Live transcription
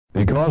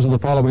Because of the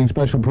following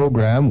special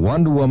program,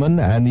 Wonder Woman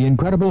and the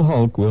Incredible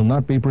Hulk will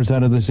not be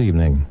presented this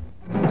evening.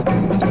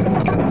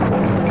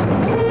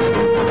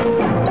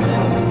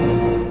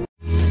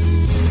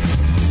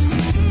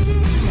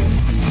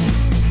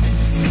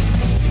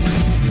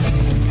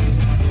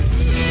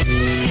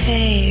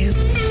 Hey,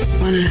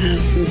 wanna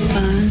have some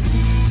fun?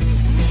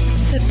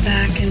 Sit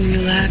back and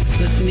relax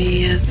with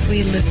me as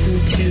we listen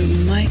to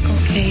Michael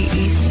K.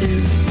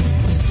 Easton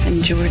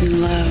and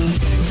Jordan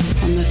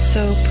Love on the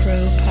So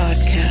Pro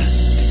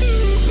podcast.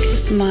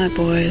 'Cause my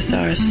boys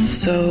are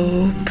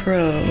so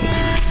pro.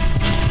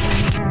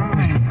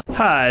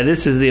 Hi,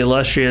 this is the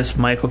illustrious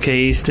Michael K.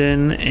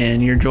 Easton,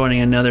 and you're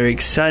joining another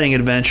exciting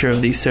adventure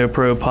of the So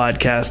Pro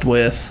podcast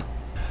with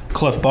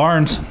Cliff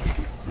Barnes,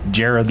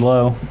 Jared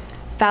Lowe,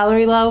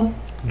 Valerie Lowe,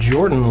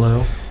 Jordan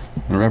Lowe.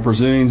 And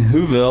representing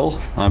Whoville,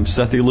 I'm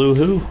Sethy Lou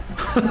Who.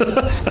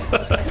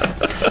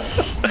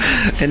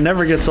 It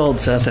never gets old,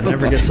 Seth. It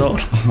never gets old.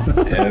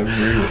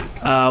 Every week.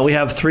 We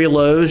have three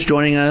Lows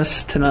joining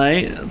us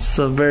tonight. It's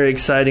a very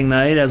exciting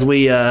night as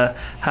we have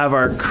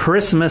our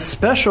Christmas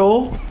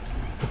special.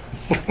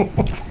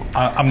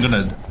 I'm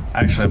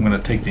gonna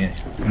take the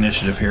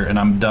initiative here, and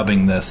I'm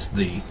dubbing this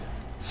the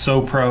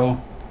So Pro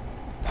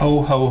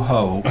Ho Ho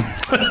Ho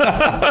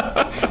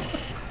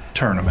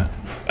tournament.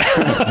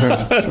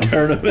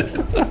 Tournament.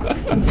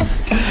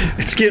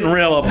 It's getting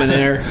real up in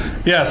there.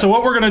 Yeah. So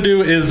what we're gonna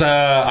do is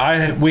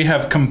we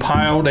have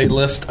compiled a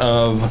list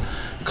of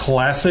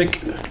classic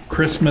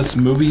Christmas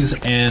movies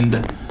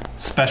and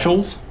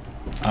specials.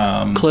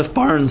 Cliff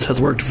Barnes has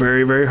worked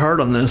very, very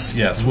hard on this.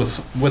 Yes,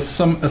 with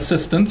some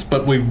assistance,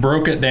 but we've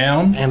broke it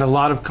down. And a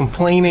lot of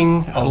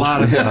complaining, a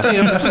lot of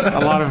tips, a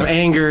lot of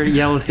anger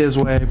yelled his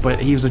way,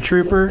 but he was a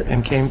trooper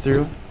and came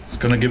through. It's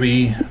going to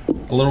be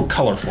a little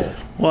colorful.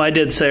 Well, I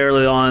did say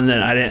early on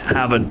that I didn't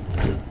have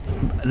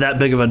that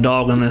big of a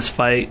dog in this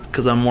fight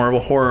because I'm more of a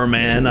horror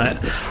man.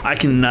 I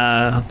can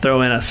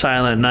throw in a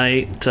Silent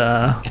Night,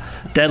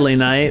 Deadly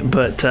Night,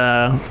 but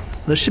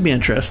this should be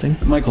interesting.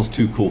 Michael's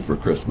too cool for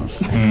Christmas.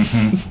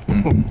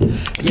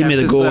 Give me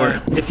the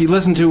gore. If you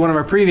listen to one of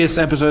our previous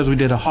episodes, we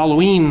did a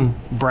Halloween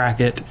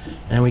bracket,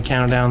 and we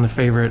counted down the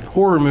favorite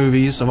horror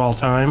movies of all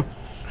time.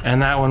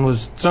 And that one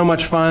was so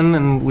much fun,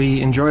 and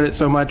we enjoyed it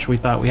so much, we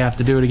thought we have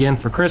to do it again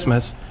for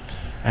Christmas.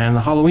 And the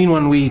Halloween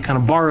one, we kind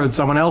of borrowed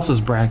someone else's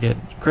bracket.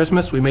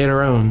 Christmas, we made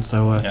our own.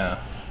 So Yeah.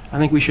 I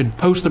think we should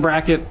post the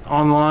bracket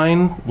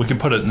online. We can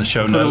put it in the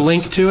show Put notes. a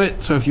link to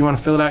it, so if you want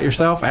to fill it out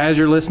yourself as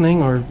you're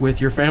listening or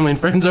with your family and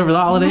friends over the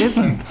holidays,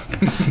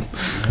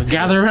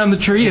 gather around the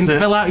tree and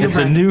fill out your bracket. It's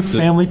a new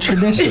family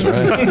tradition.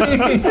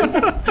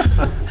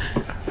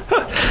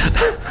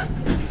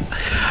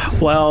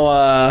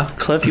 Well,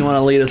 Cliff, you want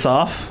to lead us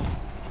off?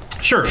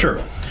 Sure.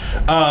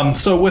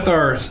 So with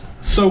our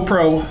So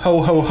Pro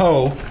Ho Ho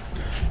Ho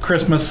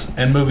Christmas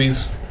and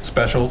movies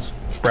specials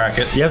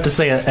bracket. You have to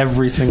say it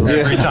every single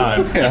Every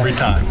time.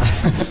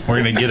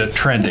 We're going to get it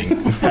trending.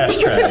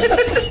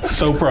 Hashtag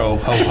So Pro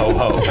Ho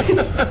Ho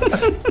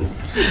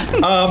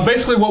Ho.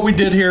 Basically what we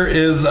did here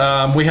is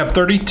we have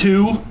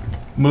 32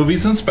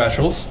 movies and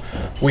specials.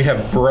 We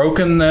have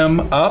broken them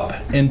up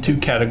into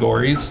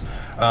categories.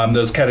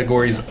 Those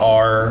categories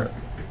are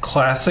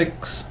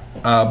classics,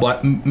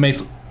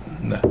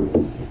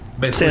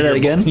 Say that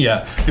again?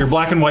 Yeah, your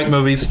black and white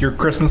movies, your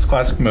Christmas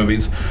classic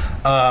movies.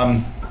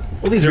 Well,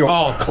 these are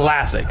all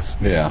classics.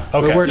 Yeah.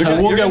 Okay, We're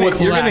talking- we'll go with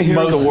You're going to hear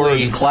mostly, the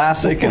words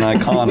classic and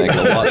iconic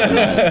a lot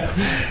tonight.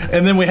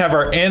 and then we have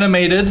our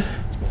animated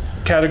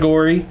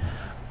category,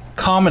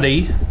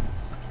 comedy,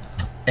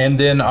 and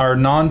then our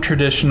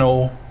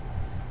non-traditional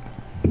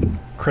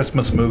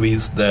Christmas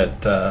movies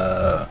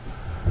that.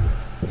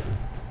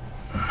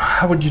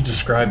 How would you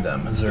describe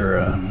them? Is there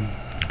a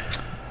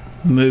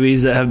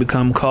Movies that have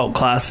become cult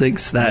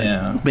classics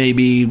that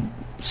maybe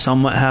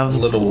somewhat have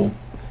little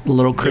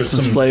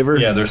Christmas some, flavor?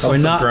 Yeah, there's Or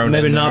something not, thrown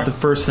maybe in not there. the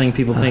first thing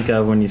people think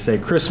of when you say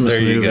Christmas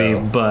There you movie,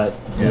 go. but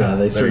yeah,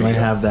 they there certainly you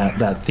go. have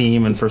that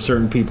theme, and for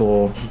certain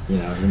people,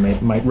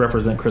 it might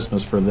represent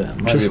Christmas for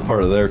them. Might be a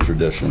part of their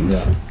traditions.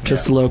 Yeah.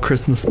 Just a little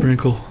Christmas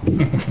sprinkle.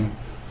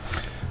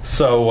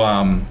 So,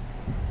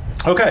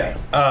 okay.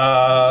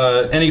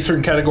 Any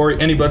certain category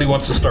anybody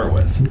wants to start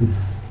with?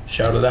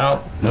 Shout it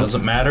out.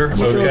 Doesn't matter.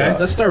 Okay.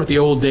 Let's start with the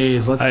old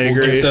days. I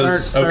agree.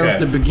 Start Okay. with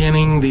the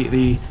beginning,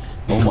 the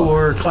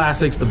core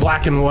classics, the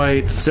black and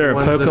whites. Is there a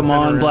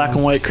Pokemon black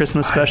and white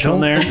Christmas special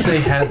in I there? don't think they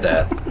had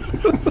that.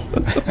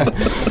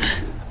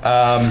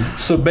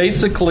 So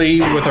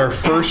basically, with our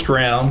first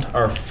round,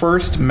 our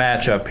first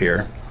matchup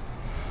here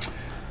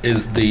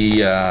is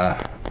the.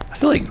 I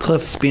feel like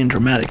Cliff's being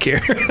dramatic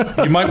here.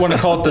 You might want to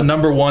call it the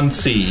number one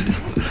seed.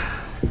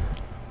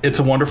 It's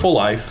a Wonderful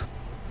Life.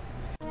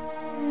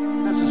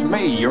 This is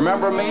me. You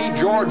remember me?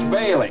 George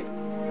Bailey.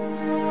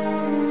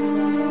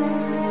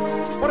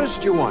 What is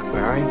it you want,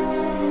 Barry?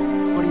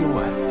 What do you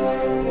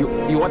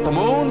want? You want the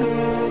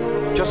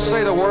moon? Just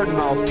say the word and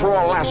I'll throw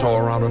a lasso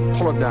around it and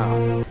pull it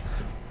down.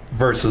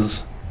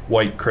 Versus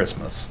White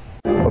Christmas.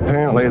 A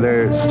apparently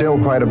there's still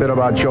quite a bit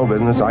about show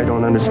business I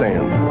don't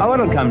understand. Oh,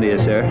 it'll come to you,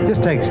 sir. It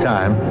just takes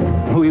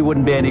time. We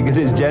wouldn't be any good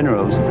as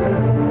generals.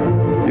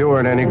 You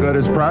weren't any good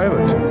as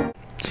privates.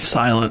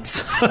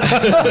 Silence.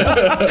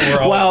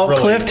 Well,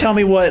 really... Cliff, tell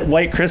me what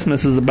White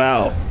Christmas is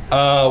about.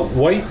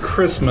 White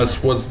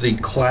Christmas was the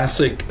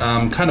classic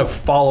kind of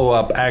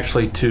follow-up,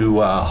 actually,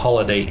 to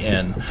Holiday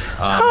Inn.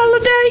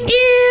 Holiday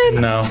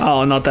Inn! No.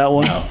 Oh, not that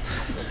one? No.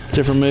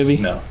 Different movie?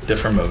 No,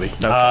 different movie.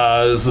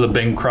 Okay. This is a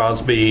Bing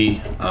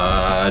Crosby.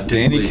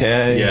 Danny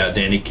Kaye. Yeah,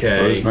 Danny Kaye.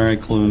 Rosemary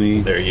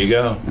Clooney. There you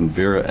go. And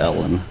Vera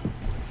Ellen.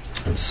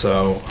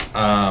 So,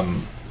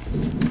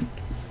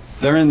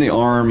 they're in the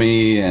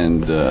army,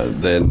 and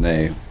then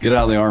they get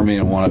out of the army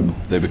and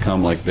they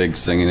become like big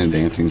singing and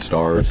dancing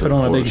stars. They put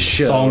on a big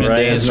show, Song and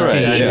right? dance. That's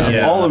right. Yeah.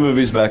 Yeah. All the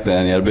movies back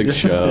then, you had a big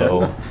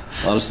show,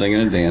 a lot of singing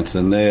and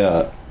dancing.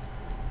 They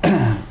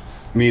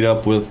meet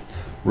up with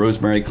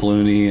Rosemary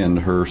Clooney and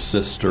her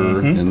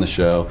sister in the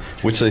show,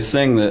 which they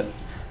sing the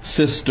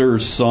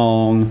sister's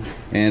song,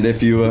 and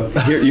if you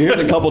hear it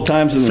a couple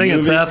times in the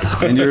movie,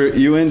 Seth. and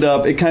you end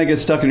up, it kind of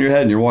gets stuck in your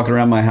head, and you're walking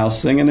around my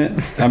house singing it.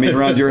 I mean,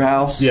 around your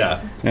house.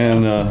 Yeah.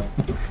 And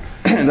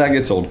that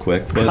gets old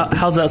quick. But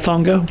how's that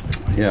song go?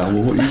 yeah,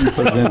 well, you can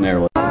put it in there.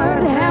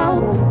 Lord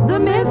help the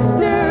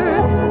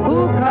mister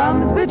who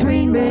comes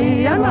between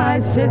me and my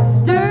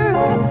sister,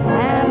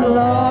 and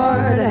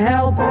Lord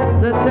help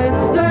the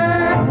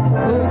sister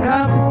who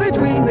comes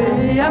between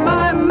me and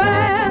my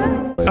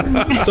man.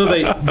 So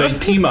they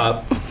team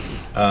up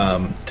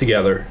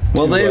together.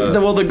 Well,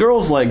 the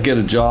girls like get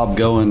a job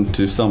going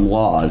to some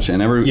lodge,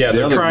 and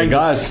they're trying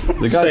to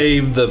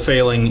save the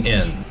failing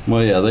inn.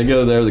 Well, yeah, they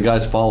go there. The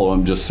guys follow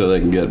them just so they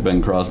can get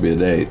Ben Crosby a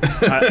date.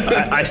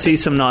 I see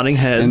some nodding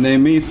heads. And they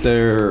meet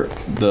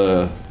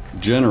the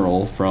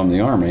general from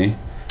the army.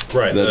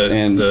 Right,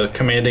 the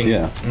commanding...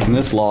 Yeah, and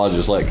this lodge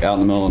is like out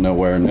in the middle of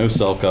nowhere, no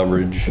cell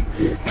coverage.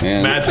 And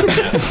imagine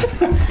that.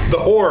 The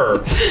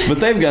horror. But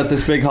they've got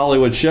this big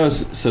Hollywood show,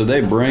 so they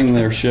bring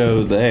their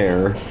show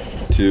there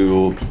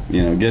to,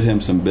 get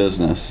him some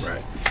business.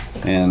 Right.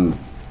 And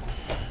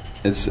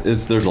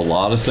there's a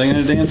lot of singing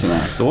and dancing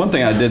acts. The one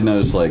thing I did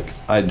notice,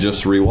 I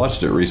just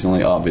rewatched it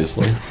recently,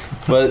 obviously,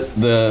 but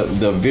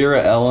the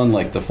Vera Ellen,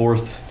 the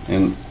fourth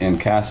in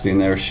casting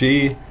there,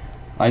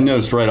 I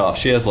noticed right off,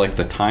 she has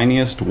the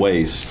tiniest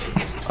waist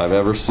I've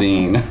ever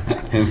seen.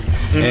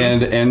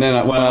 and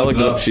then when I looked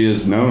up, she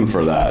is known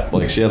for that.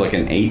 She had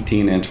an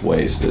 18-inch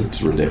waist.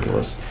 It's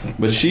ridiculous.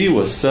 But she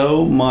was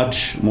so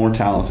much more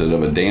talented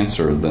of a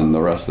dancer than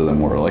the rest of them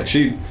were.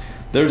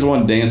 There's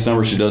one dance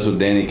number she does with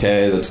Danny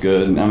Kaye that's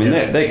good. I mean,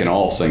 they can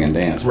all sing and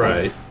dance.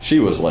 Right. She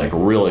was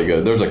really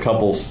good. There's a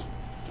couple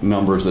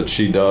numbers that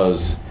she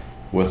does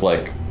with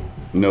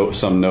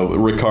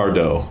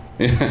Ricardo.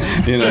 That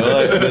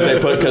they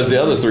put because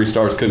the other three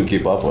stars couldn't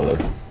keep up with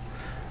her.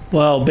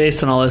 Well,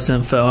 based on all this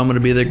info, I'm going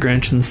to be the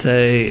Grinch and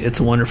say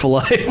It's a Wonderful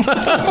Life.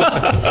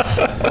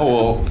 Oh,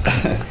 well,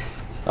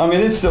 I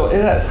mean, it's still...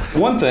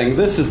 one thing,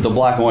 this is the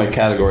black and white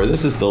category.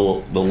 This is the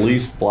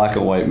least black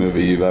and white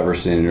movie you've ever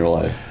seen in your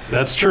life.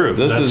 That's true.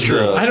 That's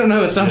true. I don't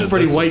know. It sounds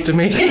pretty white to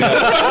me. Trust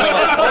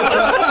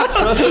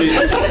me.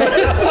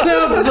 It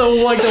sounds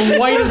the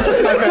whitest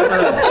thing I've ever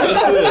heard.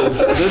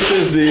 This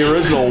is the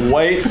original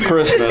White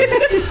Christmas.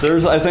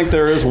 I think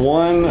there is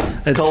one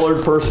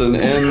colored person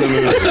in the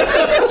movie.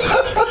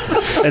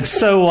 It's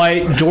so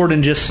white,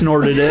 Jordan just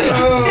snorted it.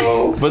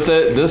 Oh. But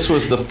this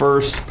was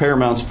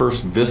Paramount's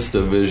first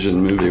VistaVision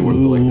movie where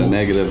the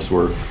negatives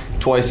were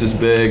twice as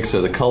big,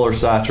 so the color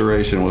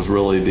saturation was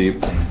really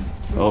deep.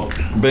 Oh,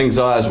 Bing's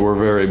eyes were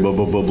very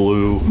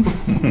blue.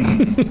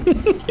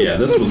 Yeah,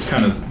 this was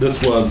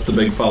the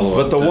big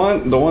follow-up. But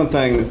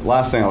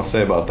last thing I'll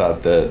say about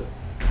that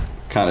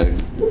kind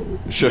of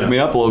shook me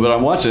up a little bit.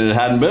 I'm watching it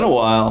hadn't been a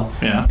while.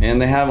 Yeah.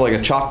 And they have a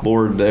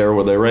chalkboard there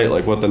where they rate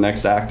what the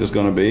next act is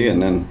going to be, and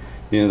then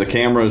the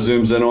camera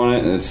zooms in on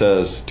it and it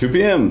says 2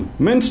 p.m.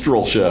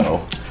 minstrel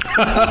show.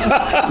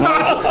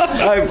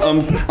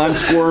 I'm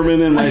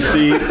squirming in my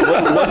seat.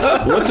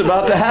 What's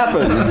about to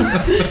happen?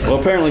 Well,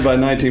 apparently by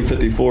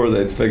 1954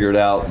 they'd figured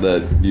out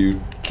that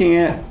you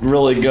can't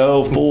really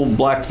go full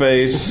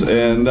blackface,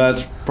 and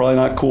that's probably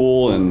not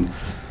cool, and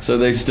so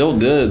they still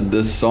did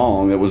this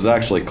song that was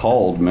actually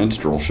called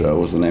Minstrel Show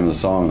was the name of the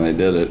song, and they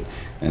did it,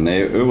 and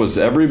it was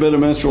every bit a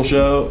minstrel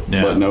show,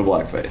 but no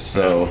blackface.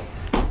 So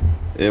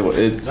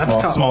it's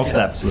small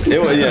steps.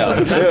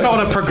 That's called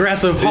a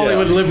progressive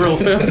Hollywood liberal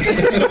film.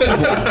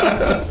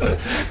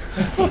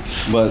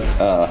 But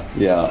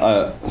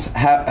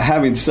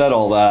having said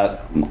all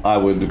that, I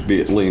would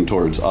lean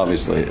towards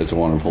obviously It's a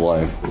Wonderful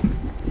Life.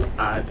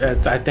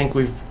 I think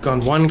we've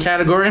gone one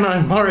category, and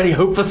I'm already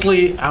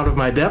hopelessly out of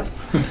my depth.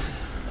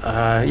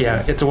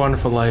 It's a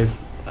Wonderful Life.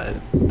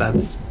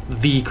 That's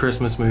the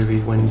Christmas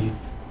movie when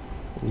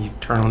you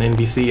turn on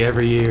NBC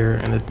every year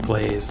and it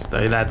plays.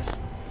 That's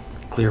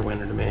clear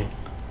winner to me.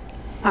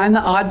 I'm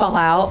the oddball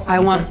out.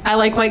 I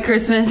like White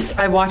Christmas.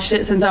 I watched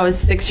it since I was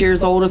 6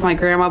 years old with my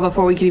grandma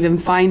before we could even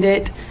find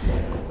it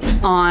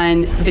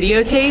on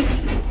videotape.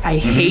 I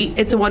hate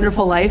It's a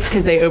Wonderful Life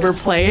because they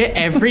overplay it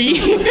every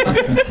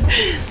year.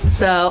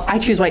 So I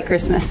choose White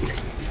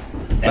Christmas.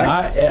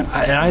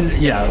 And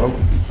A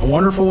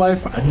Wonderful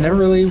Life. I've never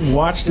really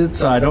watched it,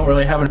 so I don't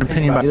really have an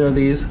opinion about either of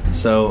these.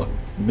 So,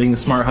 being a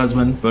smart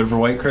husband, voted for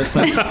White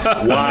Christmas.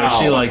 Wow.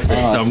 She likes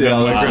it, so I'm See how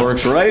going this White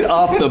works right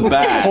off the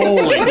bat.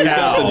 Holy We've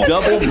got cow. the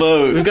double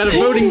vote. We've got a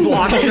voting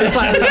block on the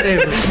side of the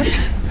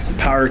table.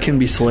 Power can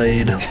be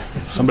swayed.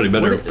 Somebody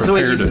better So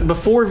wait, prepare to.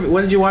 before,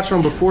 what did you watch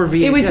on before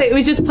VHS? It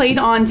was just played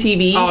on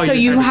TV, Oh, so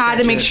you you just had to had to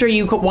catch make it. sure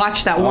you could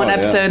watch that one yeah.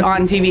 episode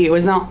on TV. It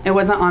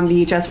wasn't on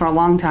VHS for a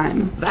long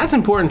time. That's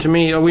important to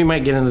me. We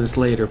might get into this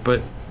later,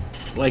 but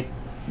like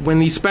when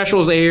these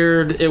specials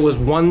aired, it was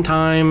one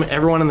time.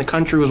 Everyone in the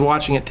country was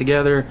watching it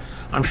together.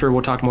 I'm sure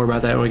we'll talk more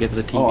about that when we get to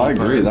the TV. Oh, I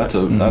agree. part.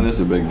 That is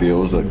a big deal.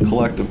 It was a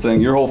collective thing.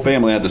 Your whole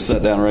family had to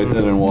sit down right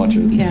then and watch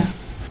it. Yeah.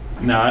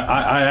 No,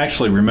 I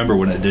actually remember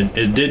when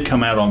it did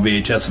come out on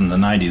VHS in the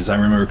 90s. I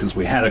remember because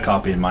we had a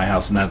copy in my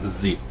house, and that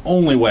is the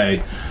only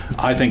way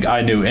I think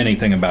I knew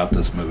anything about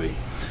this movie.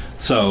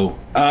 So,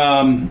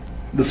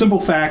 the simple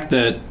fact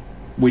that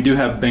we do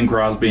have Bing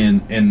Crosby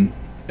in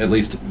at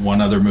least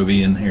one other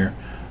movie in here.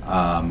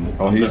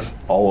 He's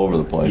all over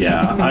the place.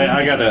 Yeah,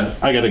 I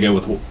gotta go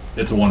with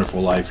It's a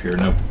Wonderful Life here.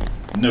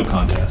 No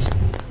contest.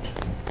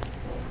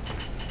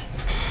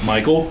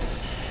 Michael?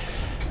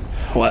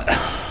 What?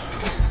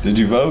 Did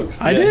you vote?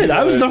 I did.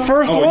 I was the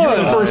first one. You were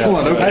the first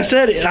one. Okay. I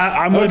said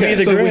I'm going to be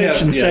the so we Grinch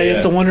have- and say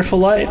It's a Wonderful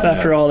Life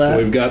after all that.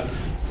 So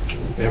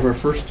we have our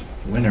first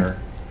winner.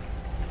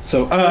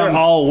 So They're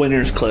all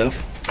winners,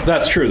 Cliff.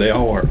 that's true. They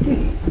all are.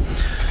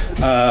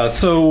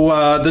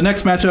 So the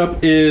next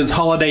matchup is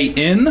Holiday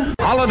Inn.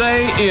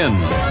 Holiday Inn.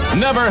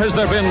 Never has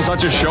there been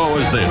such a show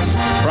as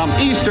this. From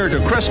Easter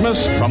to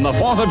Christmas, from the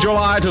 4th of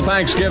July to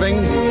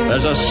Thanksgiving,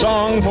 there's a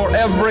song for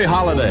every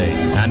holiday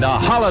and a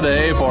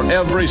holiday for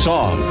every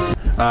song.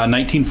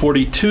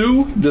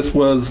 1942. This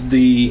was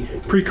the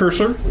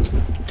precursor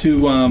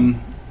to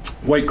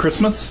White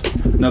Christmas.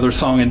 Another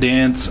song and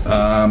dance.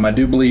 I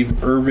do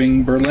believe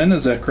Irving Berlin.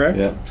 Is that correct?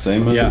 Yeah,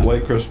 same as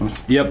White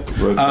Christmas. Yep.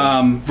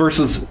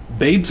 Versus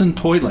Babes in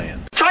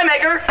Toyland. Toy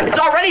maker, it's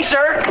all ready,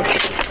 sir.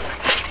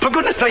 For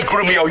goodness sake,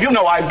 Romeo, you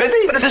know I'm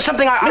busy. But is there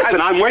something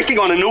Listen, I'm working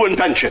on a new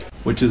invention.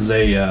 Which is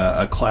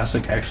a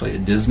classic, actually, a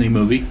Disney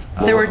movie.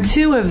 There were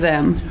two of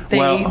them.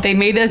 They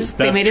made this.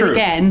 They that's made true. it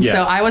again. Yeah.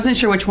 So I wasn't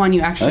sure which one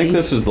you I actually. think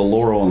this is the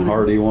Laurel and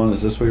Hardy one.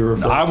 Is this what you were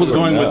referring I was to,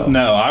 or going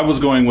no? I was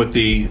going with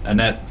the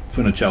Annette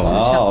Funicello.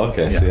 Oh,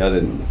 okay. Yeah. See, I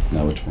didn't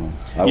know which one.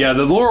 Yeah,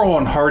 the Laurel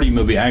and Hardy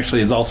movie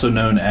actually is also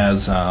known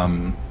as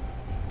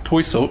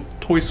Toy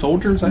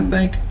Soldiers, I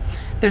think.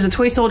 There's a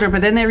Toy Soldier,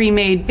 but then they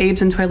remade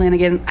Babes in Toyland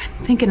again.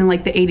 I'm thinking in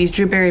like the 80s.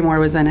 Drew Barrymore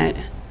was in it.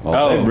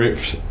 Well,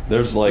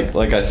 there's like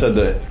I said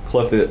to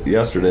Cliff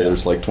yesterday,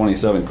 there's like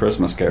 27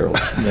 Christmas carols.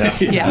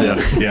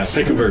 Yeah.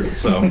 Pick a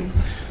version.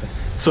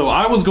 So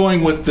I was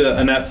going with the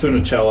Annette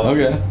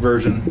Funicello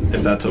version,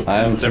 if that's okay. I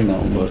haven't seen that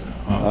one,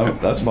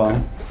 but that's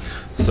fine.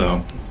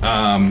 So,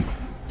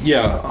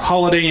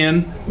 Holiday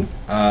Inn,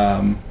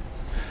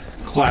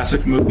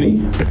 classic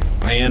movie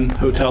and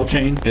hotel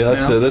chain. Yeah,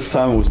 that's this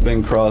time it was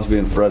Bing Crosby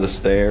and Fred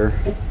Astaire.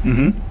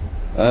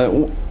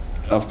 Mm-hmm.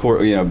 Of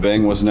course,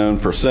 Bing was known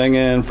for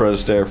singing, Fred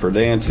Astaire for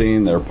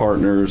dancing. They're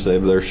partners. They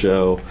have their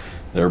show.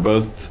 They're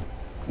both.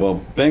 Well,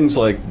 Bing's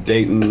like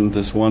dating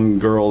this one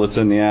girl that's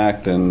in the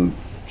act, and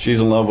she's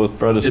in love with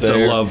Fred Astaire. It's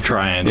a love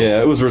triangle.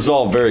 Yeah, it was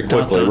resolved very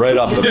quickly, right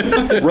off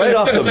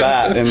the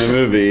bat in the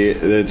movie.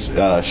 It's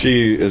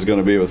she is going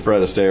to be with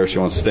Fred Astaire. She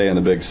wants to stay in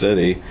the big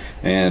city,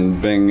 and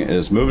Bing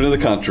is moving to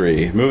the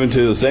country, moving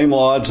to the same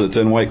lodge that's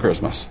in White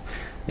Christmas.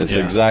 It's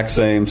the exact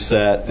same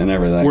set and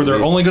everything. Where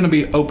they're only going to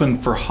be open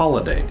for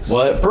holidays.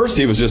 Well, at first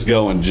he was just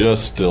going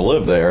just to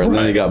live there, and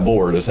then he got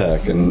bored as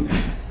heck, and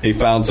he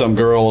found some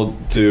girl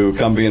to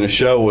come be in a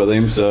show with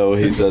him. So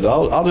he said,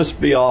 "I'll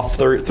just be off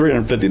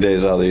 350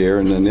 days out of the year,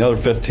 and then the other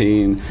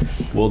 15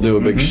 we'll do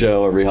a big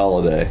show every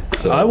holiday."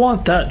 So I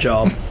want that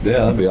job.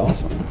 Yeah, that'd be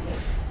awesome.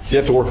 You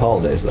have to work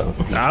holidays though.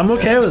 I'm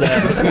okay with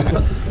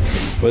that.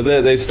 But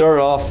they start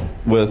off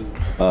with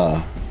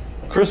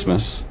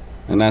Christmas.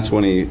 And that's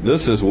when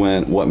this is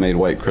what made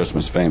White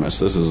Christmas famous.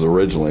 This is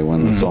originally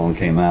when the song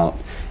came out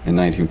in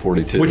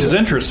 1942. Which is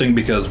interesting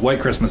because White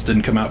Christmas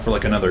didn't come out for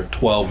like another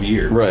 12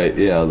 years. Right,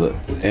 yeah.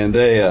 And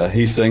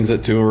he sings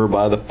it to her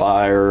by the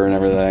fire and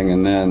everything.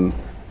 And then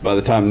by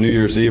the time New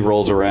Year's Eve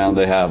rolls around,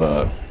 they have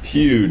a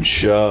huge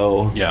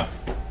show. Yeah.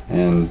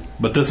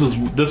 But this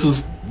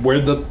is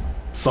where the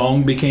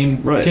song came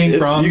from.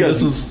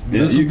 This is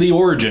the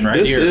origin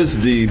right here. This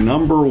is the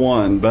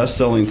 #1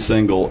 best-selling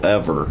single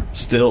ever.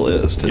 Still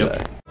is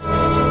today.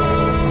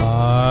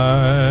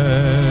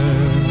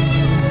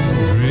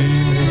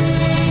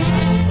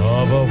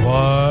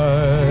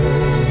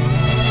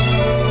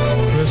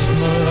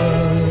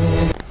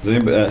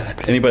 Does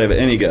anybody have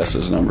any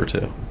guesses?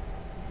 #2.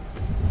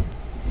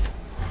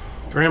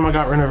 Grandma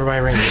got run over by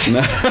a reindeer.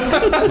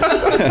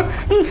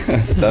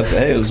 That's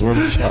it was worth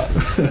a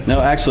shot. No,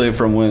 actually,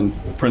 from when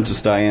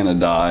Princess Diana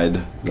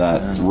died,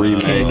 that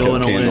remake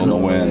of Candle in the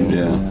Wind.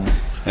 Yeah.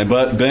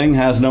 But Bing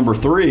has number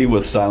 3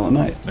 with Silent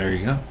Night. There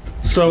you go.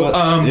 So,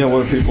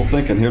 what are people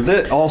thinking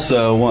here?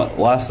 Also,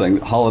 last thing,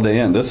 Holiday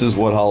Inn. This is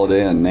what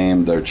Holiday Inn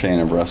named their chain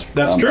of restaurants.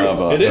 That's true. Of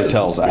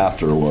hotels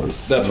after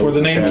was. That's where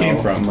the name came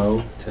from.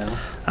 Motel.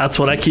 That's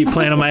what I keep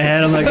playing in my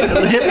head. I'm like,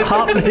 hip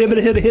hop, hip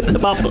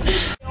hop.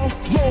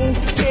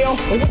 Motel,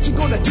 what you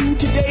gonna do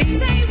today?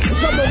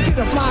 Some gonna get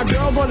a fly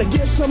girl, gonna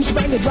get some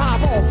spank and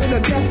drive off in a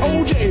death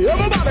OJ.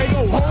 Everybody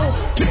go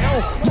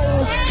hotel,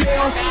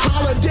 motel,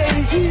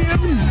 Holiday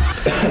Inn.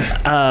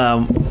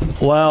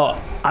 Well,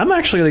 I'm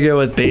actually gonna go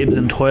with Babes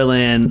in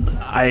Toyland.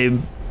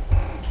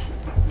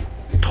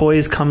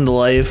 Toys come to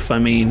life. I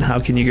mean, how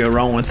can you go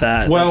wrong with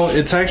that? Well,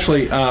 it's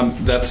actually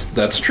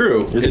that's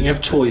true. You're thinking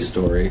of Toy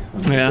Story.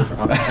 Yeah.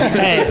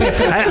 Hey,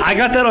 I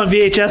got that on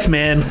VHS,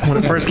 man, when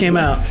it first came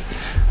out.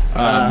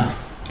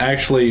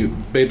 Actually,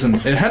 Babes in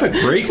it had a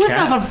great Flip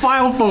has a cast.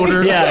 file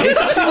folder. Yeah,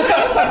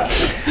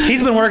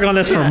 he's been working on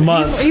this for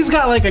months. He's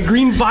got like a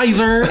green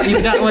visor. He's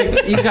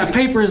got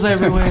papers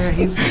everywhere.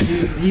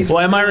 He's Well,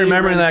 am I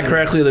remembering that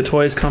correctly? The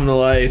toys come to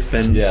life,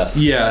 and Yes.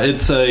 Yeah,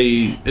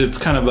 it's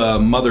kind of a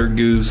Mother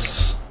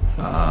Goose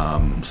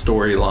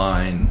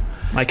storyline.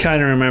 I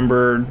kind of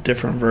remember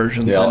different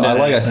versions. Yeah, of it.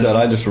 like I said,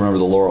 I just remember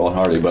the Laurel and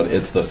Hardy, but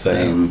it's the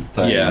same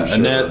thing. Yeah, I'm sure.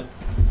 Annette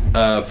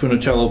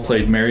Funicello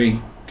played Mary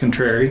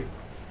Contrary.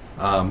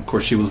 Of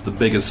course, she was the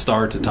biggest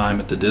star at the time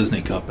at the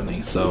Disney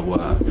company, so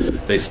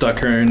they stuck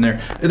her in there.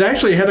 It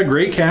actually had a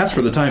great cast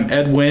for the time.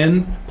 Ed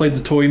Wynn played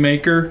the toy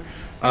maker.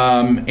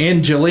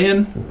 Ann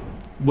Gillian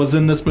was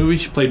in this movie.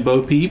 She played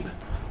Bo Peep.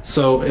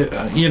 So,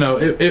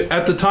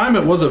 at the time,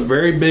 it was a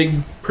very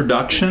big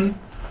production.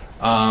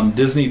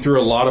 Disney threw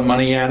a lot of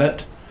money at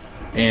it,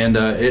 and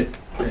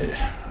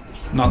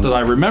not that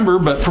I remember,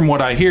 but from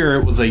what I hear,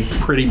 it was a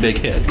pretty big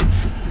hit.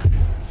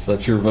 So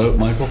that's your vote,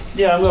 Michael?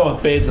 Yeah, I'm going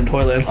with Babes in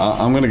Toyland.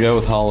 I'm going to go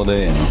with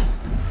Holiday Inn.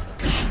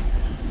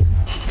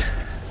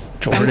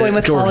 I'm going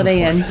with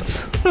Holiday Inn.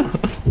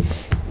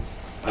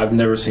 I've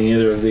never seen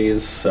either of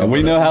these. So And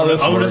we know how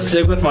this I'm going to works.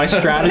 stick with my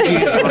strategy.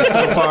 It's worked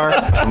so far.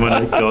 I'm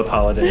going to go with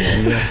Holiday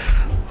Inn.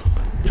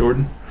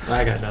 Jordan?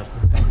 I got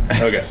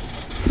nothing. Okay.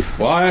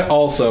 Well, I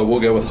also will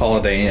go with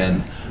Holiday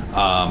Inn.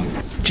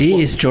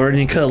 Jeez, Jordan,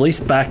 you could at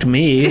least backed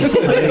me.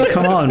 I mean,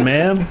 come on,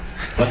 man.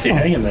 Left you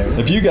hanging there.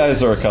 If you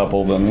guys are a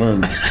couple, then we're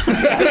in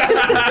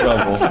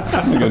trouble.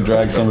 I'm going to go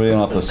drag somebody in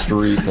off the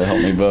street to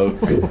help me vote.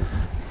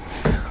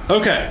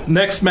 Okay,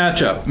 next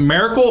matchup.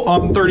 Miracle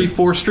on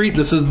 34th Street.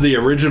 This is the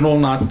original,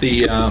 not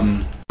the...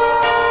 The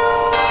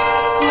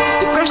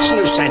question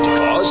of Santa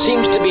Claus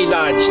seems to be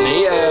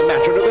largely a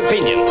matter of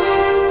opinion.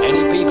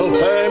 Many people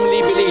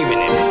firmly believe in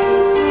him.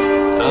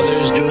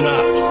 Others do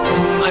not.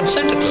 I'm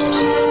Santa Claus.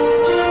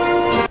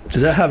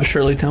 Does that have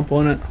Shirley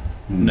Temple in it?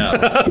 No.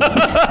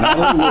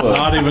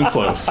 Not even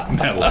close.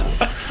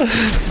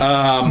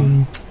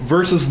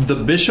 Versus The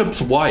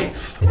Bishop's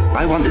Wife.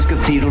 I want this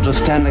cathedral to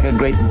stand like a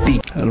great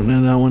beach. I don't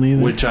know that one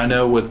either. Which I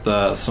know with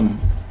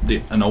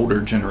an older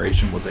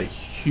generation was a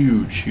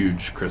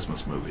huge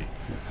Christmas movie.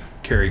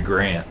 Cary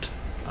Grant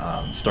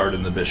starred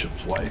in The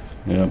Bishop's Wife.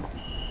 Yep.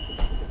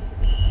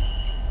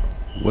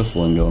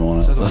 Whistling going on.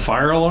 Is that a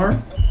fire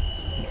alarm?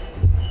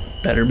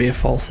 Better be a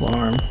false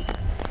alarm.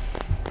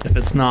 If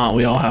it's not,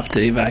 we all have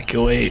to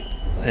evacuate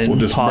and We'll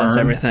just pause burn.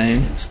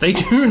 everything. Stay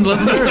tuned,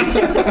 listeners.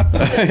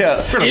 Yeah.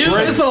 Is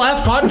this the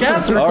last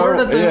podcast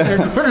recorded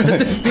at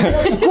this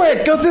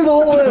Quick, go through the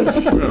whole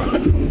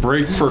list.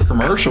 Break for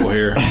commercial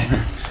here.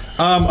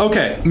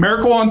 Okay,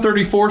 Miracle on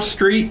 34th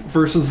Street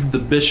versus The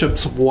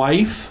Bishop's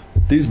Wife.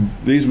 These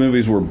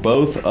movies were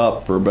both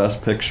up for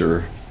Best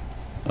Picture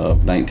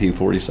of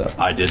 1947.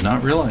 I did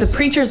not realize The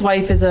Preacher's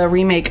Wife is a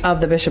remake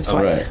of The Bishop's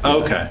Wife. Right.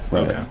 Okay.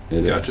 Right. Okay.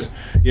 It Gotcha. is.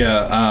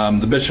 Yeah.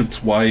 The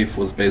Bishop's Wife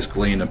was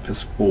basically an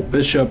Episcopal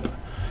bishop.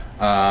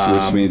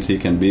 Which means he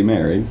can be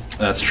married.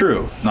 That's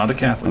true. Not a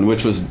Catholic. And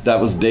that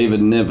was David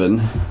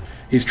Niven.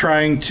 He's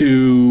trying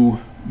to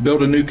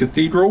build a new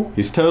cathedral.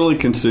 He's totally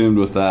consumed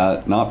with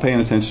that, not paying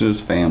attention to his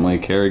family.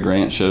 Cary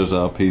Grant shows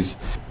up. He's,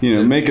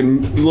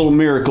 making little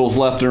miracles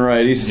left and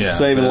right. He's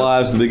saving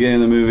lives at the beginning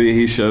of the movie.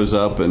 He shows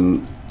up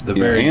and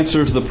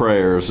answers the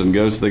prayers and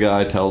goes to the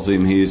guy, tells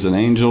him he's an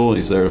angel.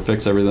 He's there to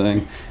fix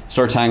everything.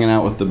 Starts hanging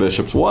out with the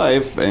bishop's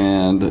wife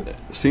and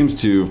seems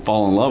to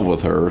fall in love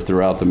with her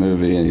throughout the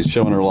movie. And he's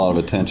showing her a lot of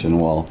attention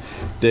while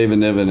David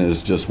Niven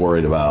is just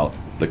worried about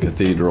the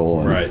cathedral.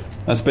 And right.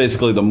 That's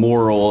basically the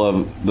moral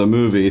of the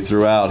movie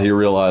throughout. He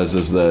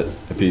realizes that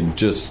if he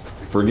just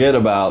forget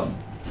about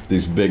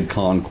these big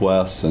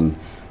conquests and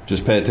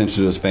just pay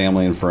attention to his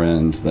family and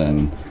friends,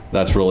 then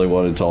that's really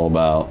what it's all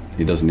about.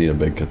 He doesn't need a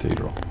big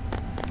cathedral.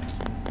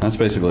 That's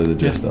basically the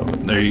gist of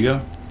it. There you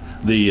go.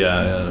 The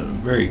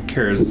very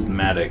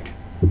charismatic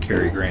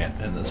Cary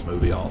Grant in this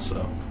movie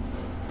also.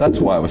 That's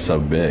why it was so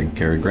big.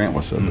 Cary Grant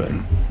was so big.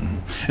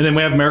 And then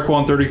we have Miracle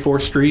on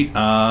 34th Street.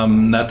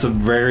 That's a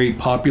very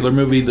popular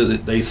movie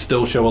that they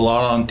still show a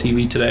lot on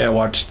TV today. I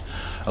watched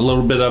a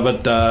little bit of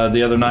it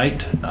the other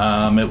night.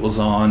 It was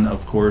on,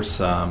 of course,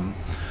 we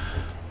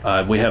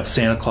have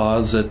Santa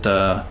Claus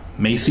at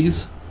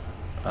Macy's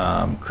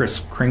Kris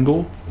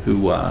Kringle,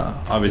 who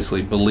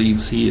obviously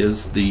believes he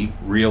is the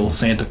real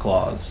Santa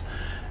Claus,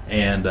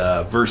 and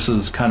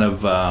versus kind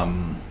of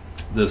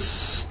this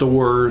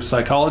store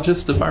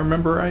psychologist, if I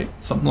remember right,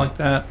 something like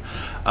that.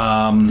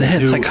 They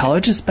had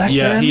psychologists back then?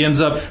 Yeah, he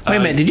ends up... Wait a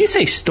minute, did you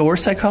say store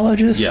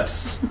psychologist?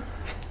 Yes.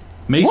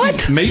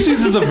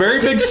 Macy's is a very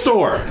big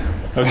store,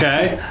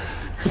 okay?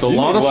 With a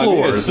lot of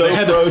floors. So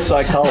pro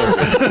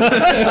psychologist.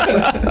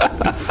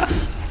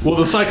 Well,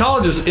 the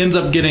psychologist ends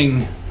up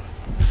getting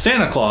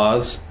Santa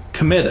Claus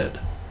committed.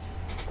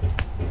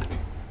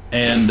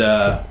 And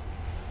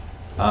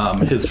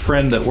his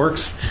friend that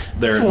works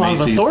there That's at a lot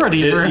Macy's... of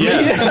authority for him.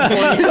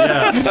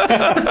 Yes.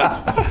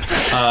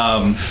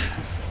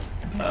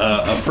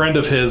 A friend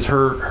of his,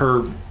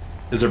 her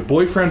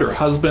boyfriend or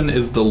husband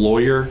is the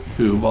lawyer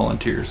who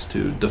volunteers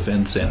to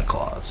defend Santa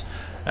Claus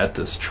at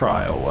this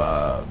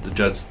trial. The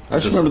judge... I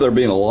just remember there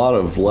being a lot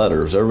of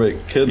letters.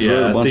 Kids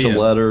wrote a bunch of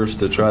letters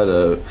to try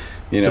to...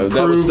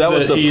 that was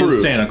the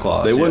proof. Santa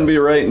Claus. They wouldn't be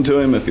writing to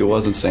him if he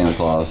wasn't Santa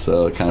Claus,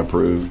 so it kind of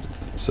proved.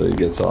 So he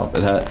gets off.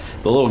 The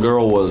little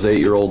girl was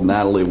 8-year-old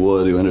Natalie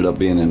Wood, who ended up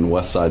being in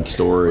West Side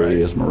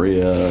Story as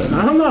Maria.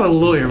 I'm not a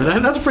lawyer,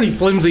 but that's a pretty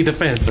flimsy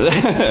defense.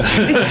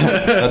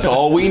 That's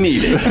all we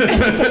needed.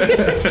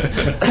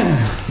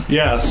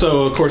 Yeah.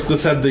 So of course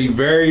this had the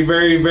very,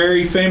 very,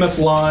 very famous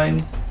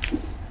line.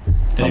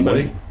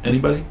 Anybody?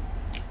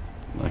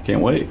 I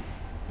can't wait.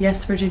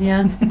 Yes,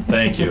 Virginia.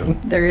 Thank you.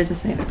 There is a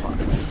Santa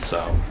Claus. So,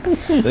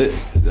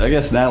 I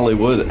guess Natalie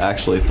Wood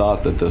actually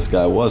thought that this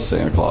guy was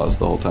Santa Claus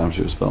the whole time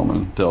she was filming,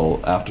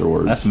 until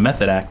afterwards. That's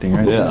method acting,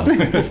 right? Yeah.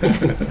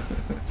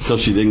 So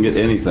she didn't get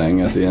anything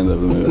at the end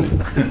of the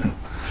movie.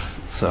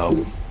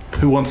 So,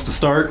 who wants to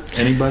start?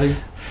 Anybody?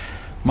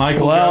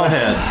 Michael, Well, go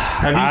ahead.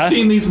 Have you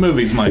seen these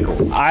movies,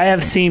 Michael? I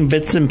have seen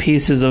bits and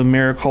pieces of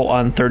Miracle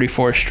on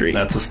 34th Street.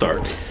 That's a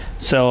start.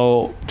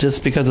 So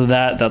just because of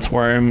that, that's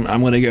where I'm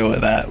going to go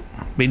with that.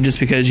 I mean, just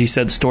because you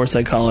said store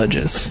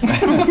psychologist.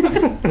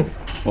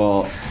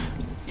 Well,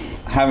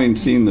 having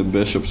seen The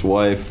Bishop's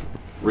Wife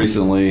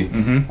recently,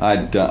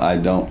 I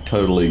don't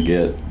totally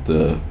get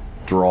the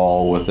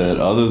draw with it,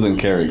 other than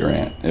Cary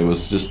Grant. It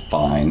was just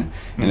fine,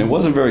 and it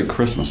wasn't very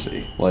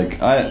Christmassy. That's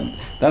going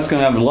to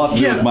have a lot to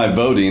do with my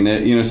voting.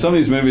 Some of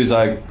these movies,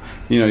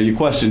 you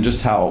question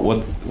just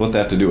what they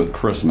have to do with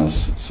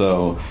Christmas.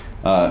 So,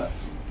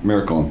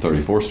 Miracle on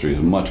 34th Street is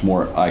a much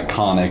more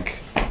iconic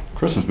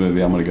Christmas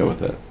movie. I'm going to go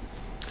with it.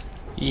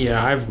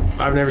 Yeah,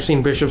 I've never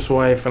seen Bishop's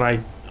Wife,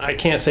 and I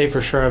can't say for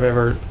sure I've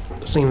ever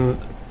seen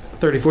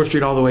 34th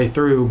Street all the way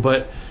through,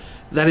 but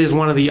that is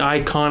one of the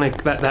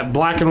iconic, that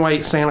black and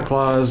white Santa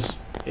Claus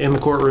in the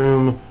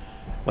courtroom.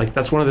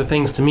 That's one of the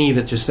things to me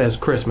that just says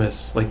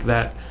Christmas.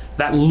 That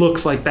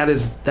looks like that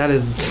is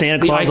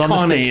Santa Claus on the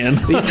stand.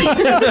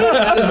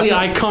 That is the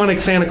iconic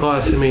Santa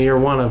Claus to me, or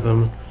one of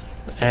them.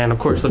 And of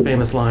course the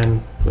famous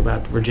line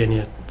about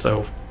Virginia.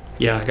 So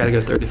yeah, I gotta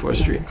go 34th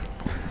Street.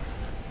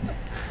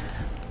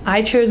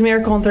 I chose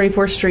Miracle on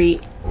 34th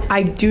Street.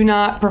 I do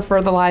not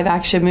prefer the live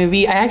action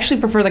movie. I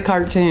actually prefer the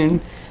cartoon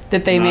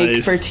that they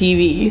make for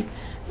TV.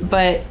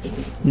 But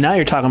now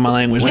you're talking my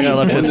language. I gotta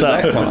look this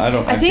up.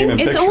 I think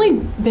it's only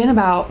been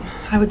about,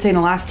 I would say, in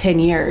the last 10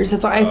 years.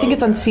 I think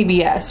it's on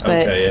CBS,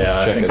 but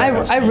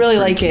I really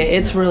like it.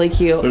 It's really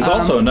cute. There's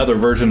also another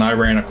version I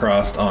ran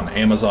across on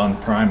Amazon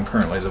Prime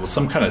currently. There was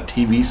some kind of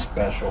TV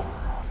special.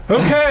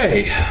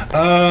 Okay.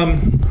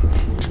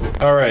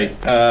 All right.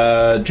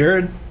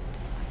 Jared?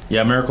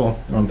 Yeah, Miracle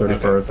on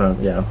 34th.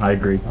 Okay. Yeah, I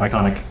agree.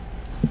 Iconic.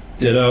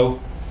 Ditto.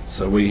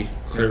 So we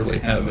clearly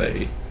have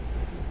a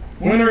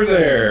winner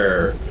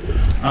there.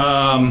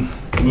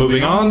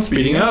 Moving on,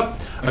 speeding up.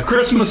 A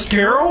Christmas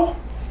Carol.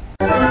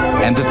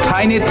 And to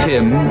Tiny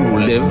Tim, who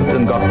lived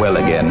and got well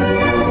again,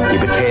 he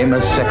became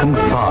a second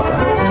father.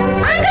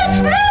 Uncle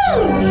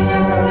Scrooge!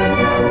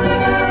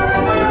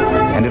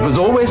 And it was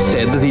always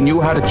said that he knew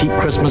how to keep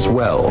Christmas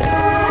well,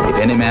 if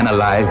any man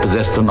alive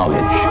possessed the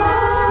knowledge.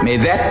 May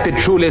that be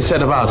truly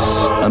said of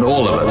us and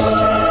all of us.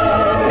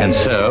 And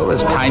so,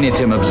 as Tiny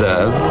Tim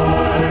observed,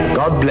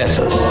 God bless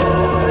us,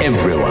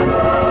 everyone.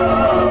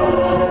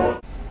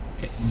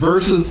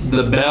 Versus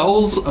the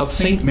Bells of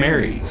St.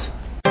 Mary's.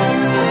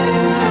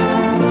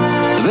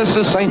 This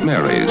is St.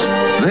 Mary's.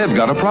 They've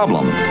got a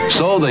problem.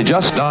 So they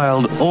just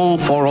dialed 0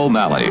 for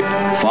O'Malley.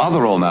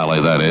 Father O'Malley,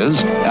 that is.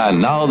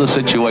 And now the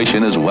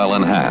situation is well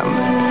in hand.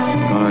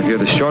 I hear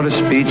the shortest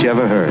speech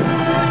ever heard.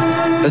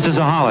 This is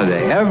a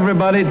holiday.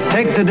 Everybody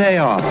take the day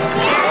off.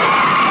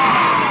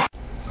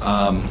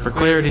 For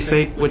clarity's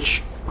sake,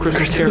 which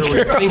Christmas Carol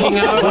we're thinking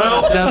of?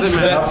 Well, doesn't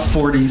matter.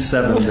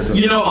 47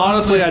 different.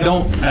 Honestly,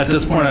 at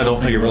this point, I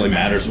don't think it really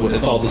matters.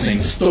 It's all the same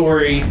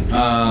story.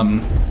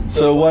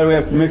 So why do we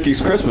have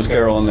Mickey's Christmas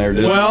Carol in there?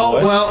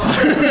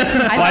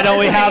 Why don't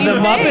we have the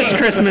Muppets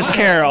Christmas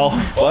Carol?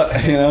 What?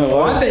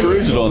 Why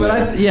Scrooge on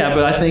there?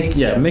 But I think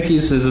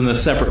Mickey's is in the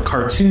separate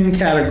cartoon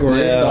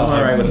category, so I'm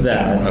all right with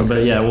that.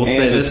 But we'll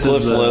say this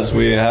is list.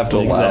 We have to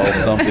allow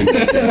something. So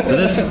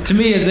this, to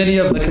me, is any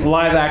of the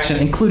live action,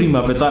 including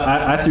Muppets.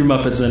 I threw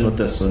Muppets in with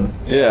this one.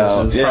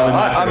 Yeah,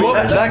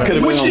 that could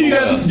have been. Which do you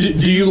guys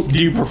do?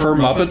 You prefer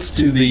Muppets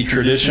to the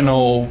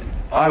traditional?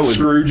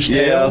 Scrooge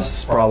tale?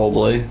 Yes,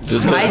 probably. I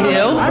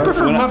do. I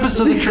prefer Muppets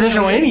to the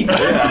traditional anything.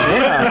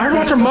 I'd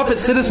watch a Muppet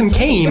Citizen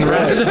Kane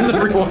rather than the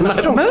real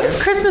one.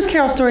 Most Christmas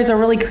Carol stories are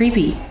really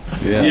creepy.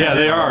 Yeah,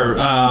 they are.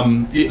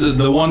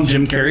 The one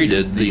Jim Carrey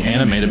did, the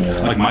animated,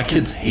 like my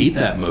kids hate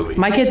that movie.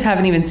 My kids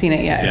haven't even seen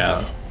it yet.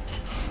 Yeah.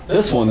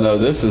 This one though,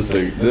 this is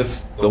the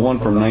one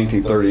from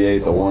 1938,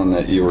 the one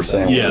that you were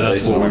saying. Yeah,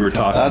 that's what we were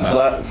talking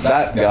about.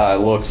 That guy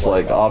looks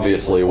like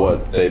obviously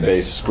what they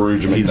based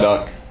Scrooge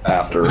McDuck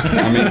after.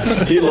 I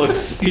mean, he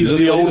looks. He's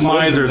the old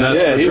miser.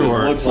 That's for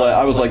sure. Looks like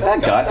I was like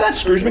that guy.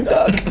 That's Scrooge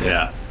McDuck.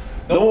 Yeah.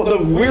 The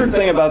weird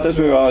thing about this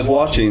movie I was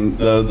watching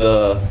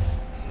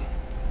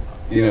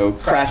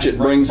Cratchit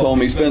brings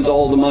home. He spends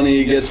all the money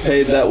he gets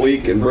paid that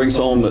week and brings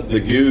home the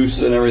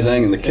goose and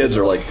everything. And the kids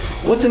are like,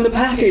 "What's in the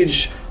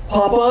package,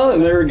 Papa?"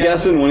 And they're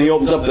guessing. When he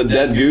opens up the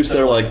dead goose,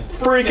 they're like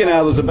freaking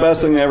out. It was the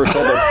best thing they ever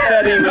saw. They're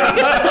petting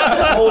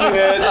it, holding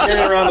it,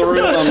 carrying around the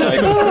room. I'm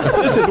like,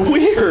 this is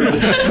weird.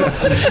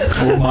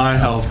 Oh my,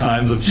 how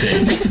times have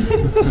changed.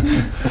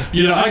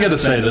 I got to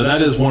say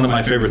that is one of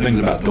my favorite things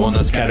about doing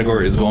this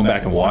category is going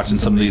back and watching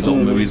some of these old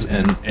movies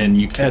and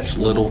you catch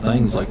little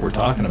things like we're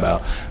talking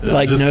about.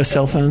 Like no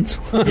cell phones.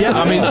 Yeah,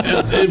 I mean,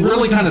 it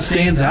really kind of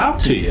stands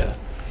out to you.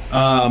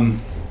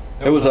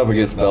 It was up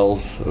against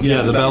Bells.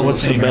 The Bells of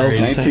St. Mary's.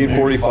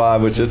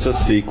 1945, which is a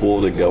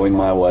sequel to Going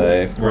My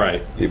Way.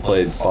 Right. He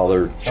played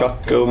Father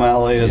Chuck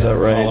O'Malley, is that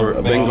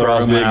right? Bing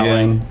Crosby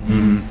again.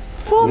 Mm-hmm.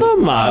 Father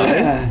O'Malley.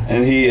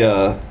 And he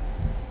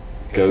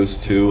goes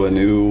to a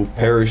new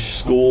parish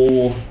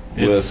school.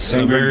 It's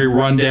a very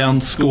rundown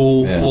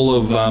school full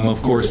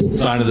of course,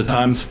 sign of the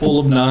times, full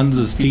of nuns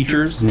as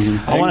teachers.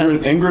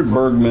 Mm-hmm. Ingrid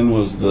Bergman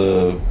was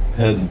the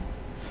head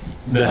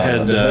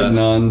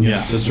nun,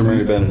 Sister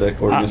Mary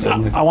Benedict.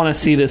 I want to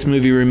see this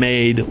movie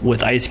remade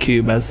with Ice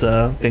Cube as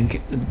the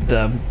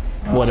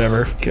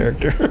whatever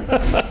character.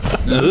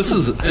 Now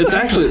it's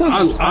actually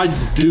I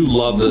do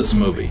love this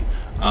movie.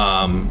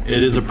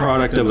 It is a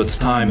product of its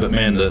time, but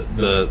man,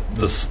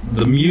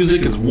 the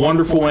music is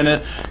wonderful in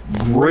it.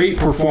 Great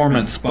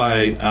performance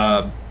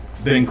by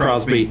Bing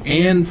Crosby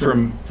and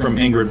from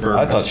Ingrid Bergman.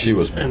 I thought she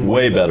was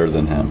way better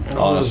than him,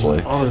 honestly.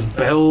 All those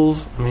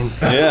bells. I mean,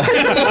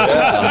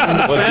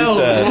 bells.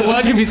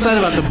 What can be said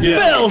about the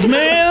bells,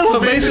 man? So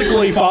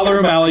basically, Father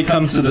O'Malley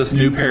comes to this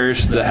new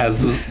parish that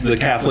has the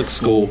Catholic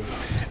school,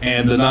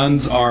 and the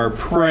nuns are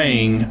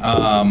praying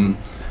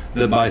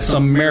that by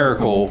some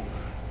miracle,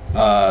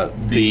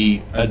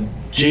 the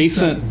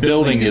adjacent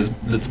building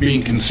that's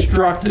being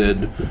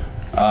constructed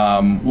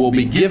will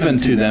be given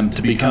to them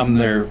to become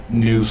their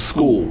new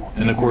school.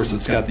 And of course,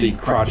 it's got the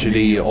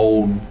crotchety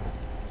old.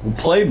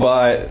 Played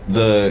by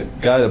the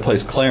guy that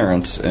plays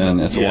Clarence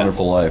in It's a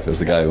Wonderful Life, is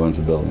the guy who owns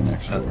the building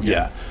next door.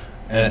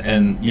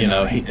 And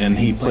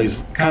he plays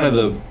kind of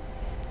the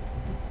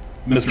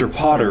Mr.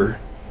 Potter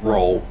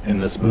role in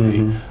this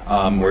movie,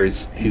 where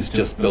he's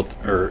just built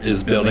or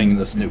is building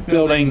this new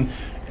building.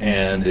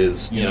 And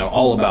is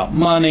all about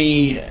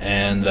money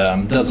and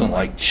doesn't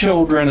like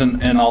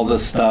children and all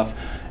this stuff,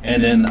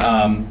 and then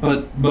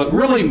but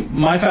really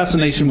my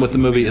fascination with the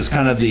movie is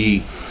kind of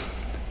I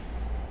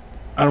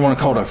don't want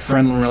to call it a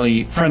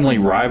friendly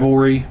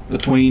rivalry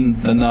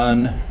between the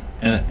nun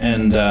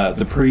and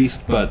the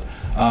priest, but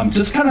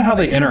just kind of how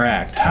they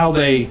interact, how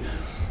they.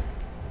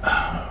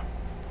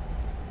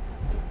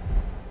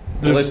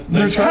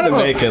 There's kind of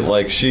make it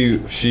like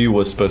she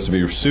was supposed to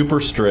be super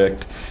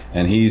strict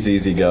and he's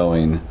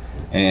easygoing,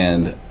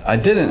 and I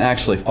didn't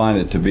actually find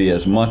it to be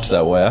as much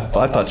that way. I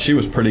thought she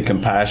was pretty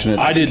compassionate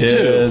to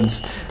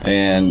kids,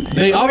 and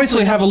they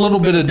obviously have a little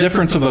bit of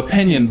difference of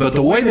opinion, but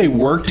the way they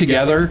work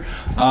together,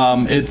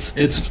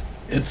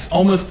 it's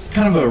almost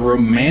kind of a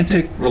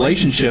romantic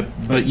relationship,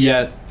 but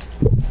yet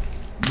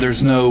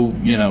there's no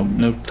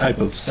type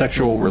of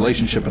sexual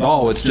relationship at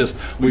all. It's just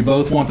we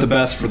both want the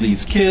best for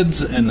these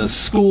kids and the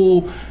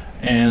school.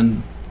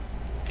 And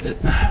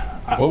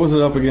what was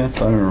it up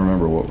against? I don't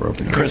remember what we're up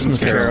against.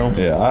 Christmas Carol.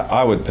 Yeah,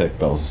 I would pick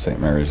Bells of St.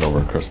 Mary's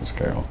over Christmas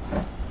Carol.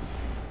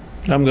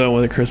 I'm going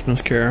with a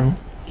Christmas Carol.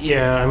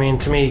 Yeah, I mean,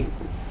 to me,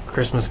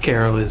 Christmas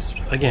Carol is,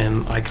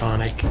 again,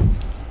 iconic.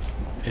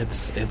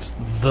 It's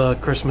the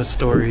Christmas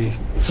story.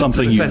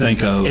 Something you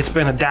think of. It's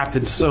been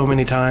adapted so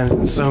many times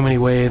in so many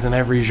ways in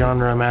every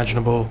genre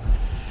imaginable.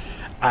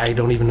 I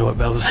don't even know what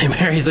Bells of St.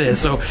 Mary's is.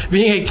 So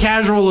being a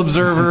casual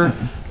observer,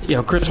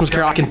 Christmas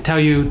Carol, I can tell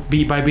you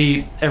beat by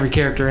beat every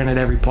character in it,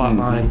 every plot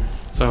line.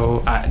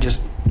 So I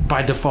just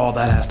by default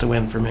that has to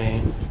win for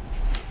me.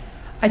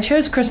 I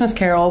chose Christmas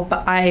Carol,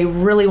 but I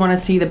really want to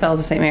see the Bells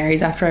of St.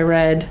 Mary's after I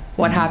read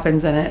what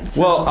happens in it.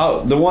 So.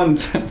 Well, the one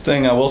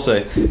thing I will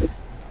say,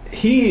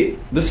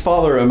 this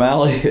Father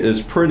O'Malley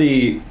is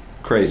pretty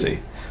crazy.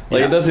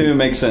 Like, it doesn't even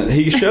make sense.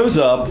 He shows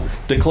up,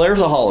 declares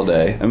a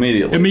holiday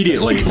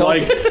immediately.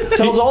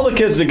 Tells all the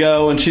kids to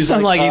go, and she's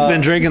Sounds like he's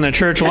been drinking the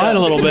church wine a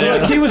little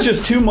bit. Like, he was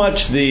just too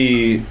much.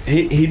 He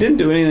didn't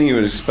do anything you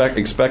would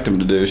expect him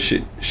to do.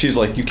 She's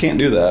like, you can't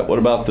do that. What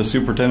about the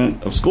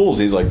superintendent of schools?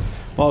 He's like,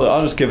 well,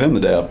 I'll just give him the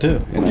day off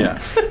too. You know? Yeah.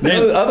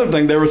 The other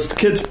thing, there was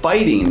kids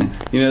fighting.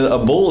 You know, a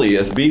bully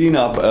is beating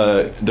up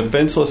a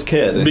defenseless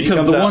kid, and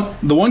because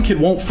the one kid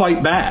won't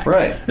fight back.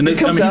 Right. And he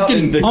comes out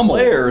and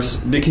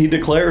declares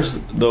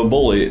the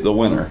bully the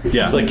winner.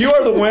 Yeah. It's like, you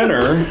are the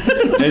winner.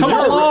 And Come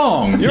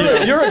along.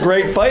 You're a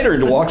great fighter.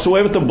 He walks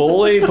away with the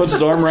bully, puts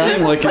his arm around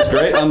him like he's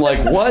great. I'm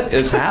like, what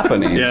is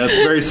happening? Yeah, it's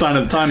a very sign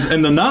of the times.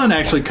 And the nun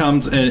actually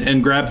comes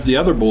and grabs the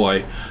other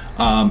boy.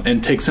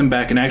 And takes him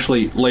back, and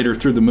actually later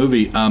through the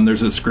movie,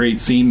 there's this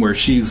great scene where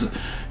she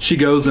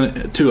goes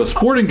to a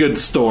sporting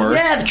goods store.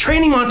 Yeah, the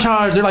training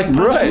montage. They're like,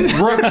 right. Like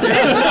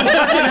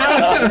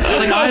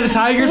Eye of the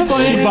Tiger's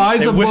playing. She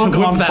buys a book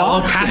on that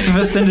little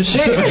pacifist into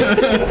shape,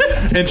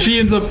 and she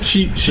ends up.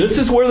 This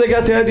is where they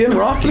got the idea in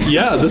Rocky.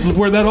 Yeah, this is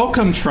where that all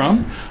comes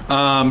from.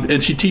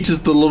 And she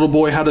teaches the little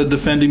boy how to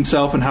defend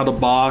himself and how to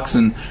box,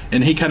 and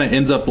he kind of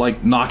ends up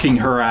like knocking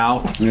her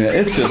out. Yeah,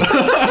 it's just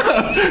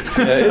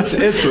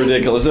it's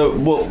ridiculous. So,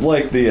 well,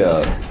 like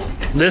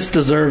this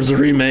deserves a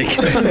remake.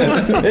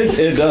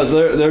 It does.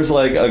 There's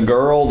like a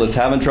girl that's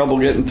having trouble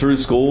getting through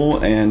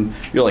school, and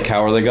you're like,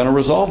 how are they going to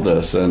resolve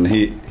this? And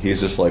he's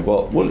just like,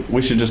 well,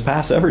 we should just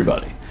pass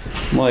everybody.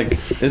 I'm like,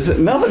 is it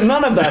nothing?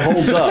 None of that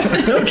holds up.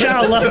 No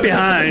child left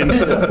behind.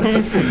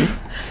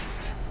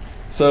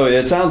 So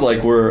it sounds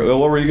like what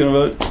were you going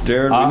to vote,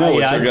 Jared? We know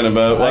what you're going to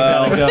vote.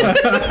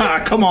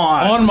 Well, come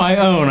on. On my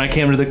own, I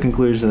came to the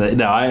conclusion that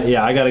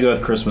I got to go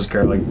with Christmas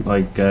Carol.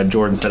 Like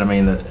Jordan said, I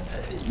mean, that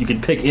you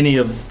could pick any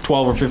of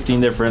 12 or 15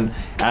 different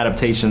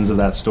adaptations of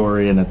that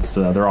story, and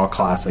they're all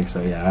classics.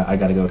 So yeah, I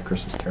got to go with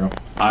Christmas Carol.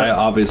 I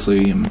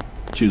obviously am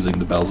choosing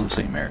The Bells of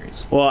St.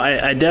 Mary's. Well,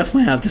 I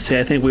definitely have to say,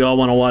 I think we all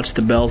want to watch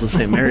The Bells of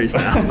St. Mary's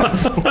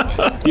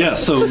now. Yeah,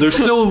 so there's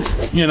still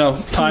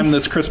time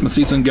this Christmas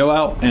season. Go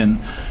out and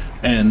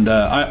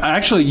I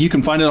actually, you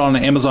can find it on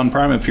Amazon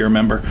Prime if you're a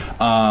member,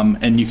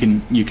 and you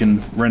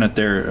can rent it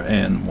there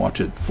and watch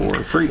it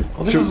for free.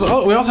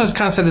 Well, we also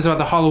kind of said this about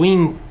the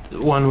Halloween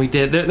one we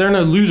did. There are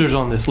no losers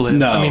on this list.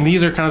 No. I mean,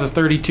 these are kind of the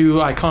 32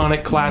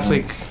 iconic,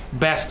 classic,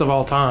 best of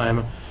all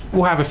time.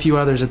 We'll have a few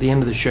others at the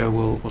end of the show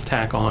we'll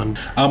tack on.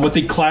 With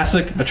the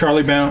classic A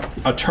Charlie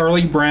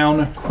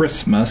Brown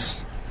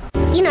Christmas.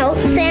 You know,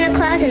 Santa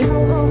Claus and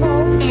ho ho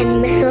ho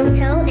and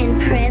mistletoe and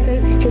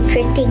presents to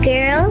pretty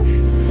girls.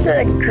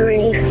 Good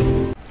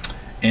grief.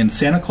 And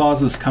Santa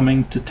Claus is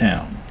Coming to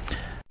Town.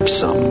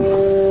 It's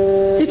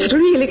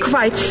really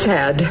quite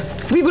sad.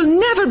 We will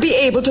never be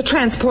able to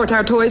transport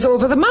our toys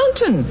over the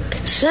mountain.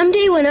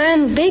 Someday when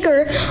I'm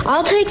bigger,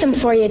 I'll take them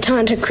for you,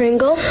 Tanta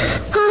Kringle.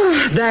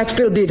 That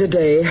will be the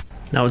day.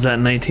 Now, was that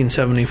in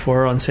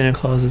 1974 on Santa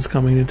Claus is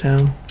Coming to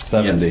Town?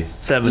 70. Yes.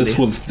 70. This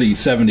was the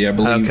 70, I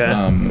believe.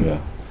 Okay.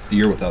 The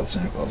Year Without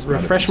Santa Claus.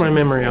 Refresh my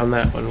memory on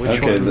that one.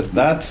 Which one?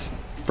 That's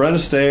Fred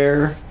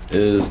Astaire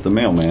is the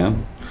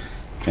mailman,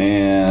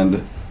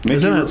 and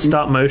isn't it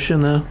stop motion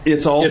though?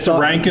 It's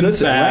Rankin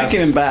Bass.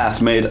 Rankin and Bass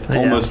made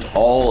almost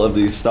all of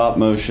these stop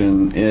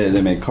motion.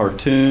 They made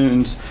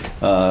cartoons.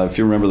 If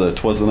you remember the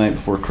 'Twas the Night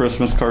Before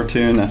Christmas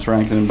cartoon, that's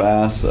Rankin and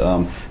Bass.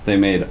 They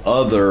made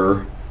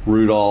other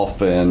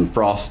Rudolph and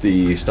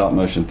Frosty stop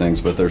motion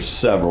things, but there's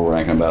several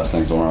Rankin and Bass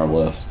things on our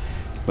list.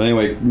 But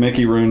anyway,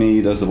 Mickey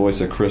Rooney does the voice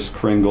of Kris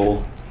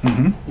Kringle.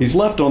 Mm-hmm. He's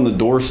left on the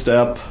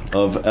doorstep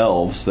of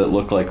elves that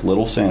look like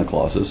little Santa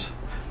Clauses.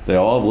 They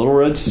all have little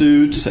red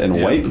suits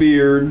and white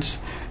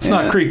beards. It's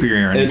not creepy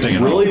or anything.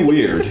 It's really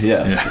weird,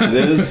 yes. It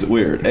is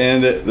weird.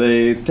 And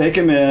they take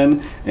him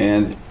in,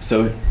 and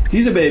so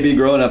he's a baby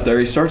growing up there.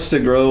 He starts to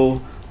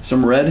grow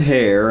some red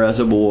hair as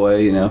a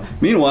boy,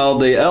 Meanwhile,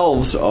 the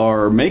elves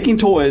are making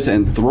toys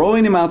and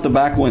throwing him out the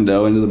back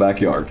window into the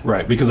backyard.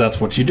 Right, because that's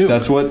what you do.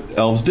 That's what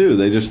elves do.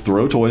 They just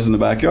throw toys in the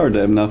backyard.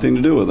 They have nothing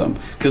to do with them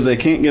because they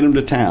can't get them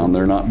to town.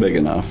 They're not big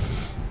enough.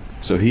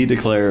 So he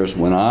declares,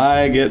 when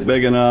I get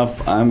big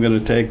enough, I'm going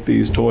to take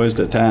these toys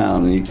to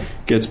town. And he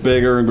gets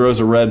bigger and grows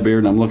a red beard.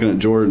 And I'm looking at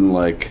Jordan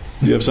like,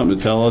 do you have something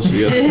to tell us?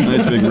 You have a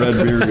nice big red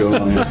beard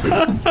going on here.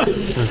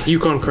 It's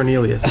Yukon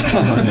Cornelius.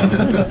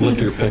 Look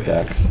your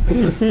pickaxe.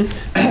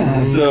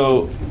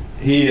 So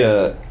he,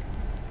 who's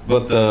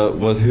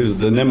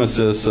the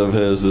nemesis of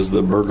his is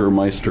the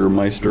Burgermeister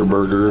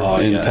Burger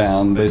in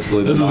town.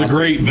 Basically, this is a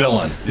great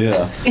villain.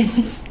 Yeah.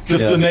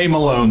 Just the name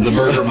alone, the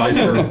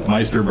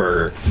Burgermeister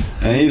Burger.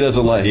 And he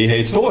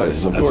hates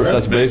toys, of course.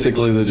 That's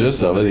basically the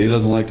gist of it. He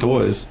doesn't like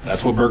toys.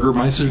 That's what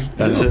Burgermeister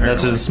That's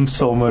his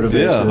sole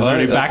motivation. Yeah, is there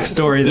any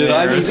backstory there? Did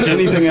I miss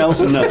anything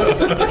else? No.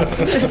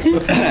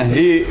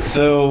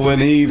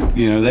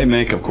 They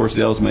make, of course,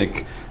 the elves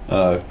make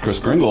Kris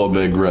Kringle a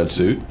big red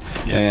suit.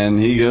 Yeah. And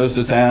he goes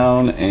to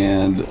town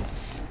and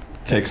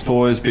takes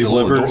toys.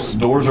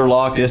 Doors are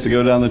locked. He has to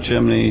go down the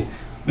chimney.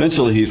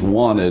 Eventually, he's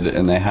wanted,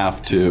 and he has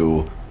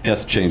to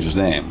change his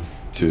name.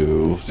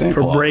 to Santa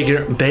For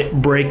Claus.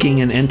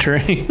 breaking and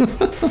entering.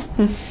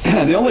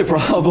 The only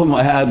problem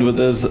I had with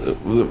this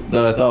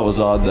that I thought was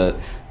odd, that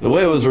the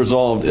way it was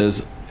resolved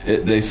is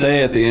they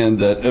say at the end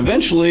that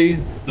eventually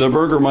the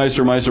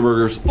Burgermeister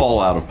Meisterburgers fall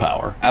out of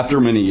power after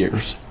many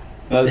years.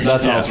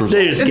 That's how it's resolved.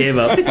 They just gave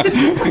up.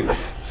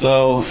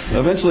 So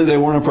eventually they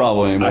weren't a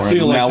problem anymore. I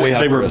feel now like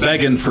they were Christmas.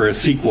 begging for a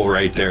sequel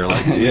right there.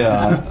 Like,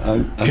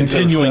 I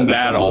continuing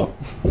battle.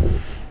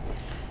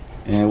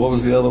 And what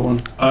was the other one?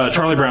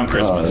 Charlie Brown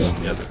Christmas.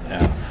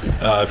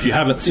 If you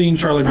haven't seen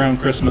Charlie Brown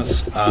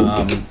Christmas,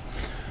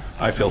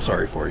 I feel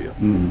sorry for you.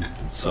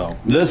 So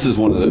this is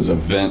one of those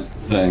event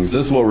things.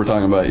 This is what we're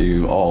talking about.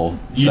 You all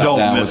sat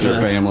down with your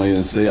family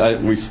and see.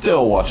 We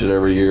still watch it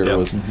every year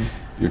with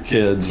your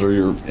kids or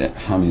your.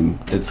 I mean,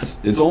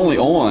 it's only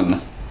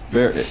on.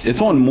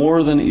 It's on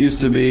more than it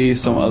used to be.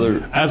 Some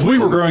other. As we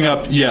were growing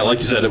up, like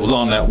you said, it was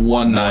on that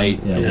one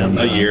night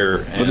a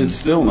year. But it's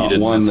still not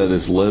one that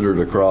is littered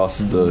across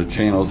the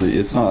channels.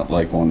 It's not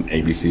like on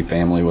ABC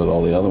Family with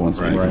all the other ones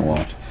that you can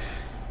watch.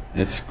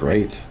 It's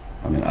great.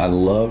 I mean, I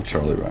love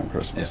Charlie Brown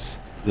Christmas.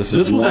 This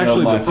was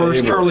actually the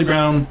first Charlie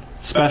Brown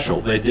special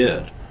they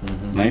did.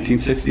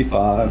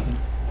 1965.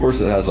 Of course,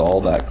 it has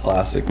all that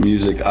classic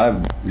music.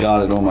 I've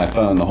got it on my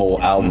phone, the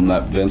whole album,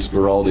 that Vince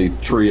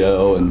Guaraldi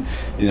trio, and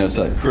it's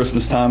like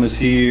Christmas Time Is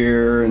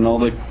Here, and all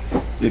the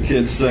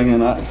kids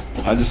singing. I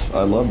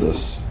love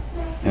this,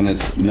 and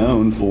it's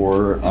known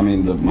for. I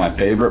mean, my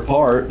favorite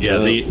part.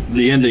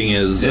 The ending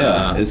is.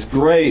 It's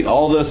great.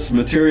 All this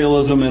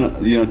materialism,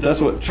 and that's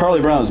what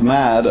Charlie Brown is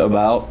mad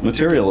about,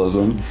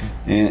 materialism,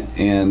 and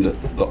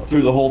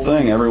through the whole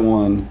thing,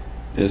 everyone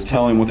is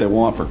telling what they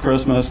want for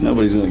Christmas.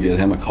 Nobody's going to get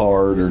him a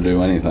card or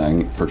do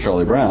anything for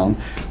Charlie Brown.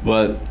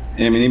 But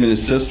I mean, even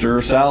his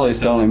sister Sally's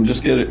telling him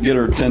just get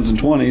her 10s and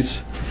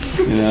 20s,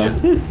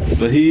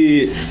 But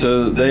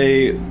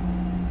they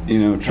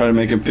try to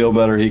make him feel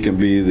better. He can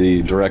be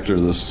the director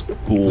of the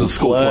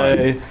school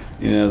play,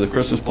 the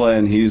Christmas play,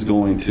 and he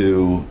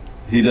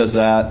does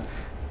that.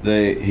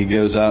 He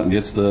goes out and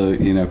gets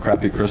the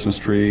crappy Christmas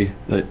tree.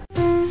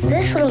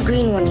 This little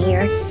green one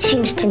here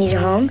seems to need a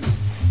home.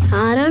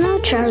 I don't know,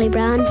 Charlie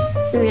Brown.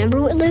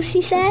 Remember what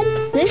Lucy said?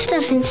 This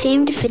doesn't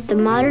seem to fit the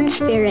modern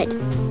spirit.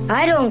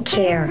 I don't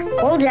care.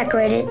 We'll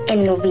decorate it,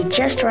 and it'll be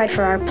just right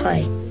for our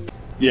play.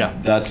 Yeah,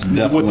 that's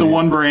definitely with the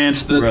one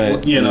branch that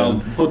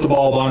put the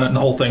bulb on it, and the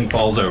whole thing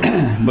falls over.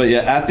 But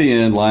at the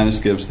end,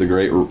 Linus gives the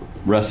great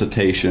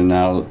recitation.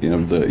 Now,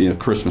 the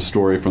Christmas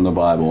story from the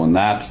Bible, and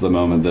that's the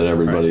moment that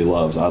everybody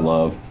loves. I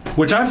love,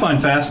 which I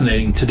find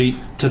fascinating.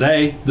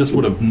 Today, this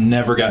would have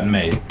never gotten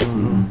made.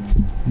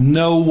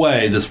 No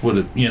way this would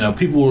have,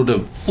 people would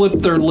have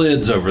flipped their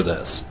lids over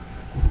this.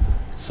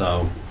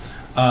 So,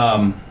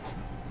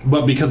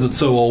 but because it's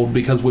so old,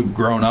 because we've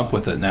grown up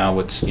with it now,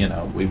 it's,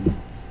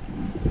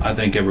 I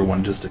think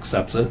everyone just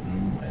accepts it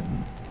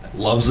and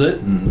loves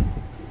it. And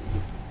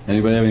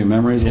anybody have any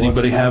memories?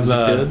 Anybody have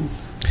Come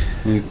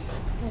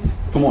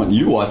on,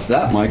 you watched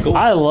that, Michael.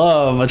 I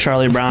love a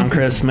Charlie Brown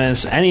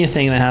Christmas.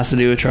 Anything that has to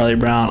do with Charlie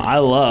Brown, I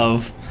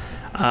love.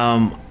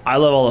 I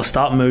love all the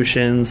stop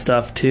motion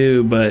stuff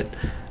too, but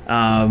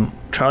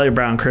Charlie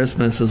Brown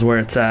Christmas is where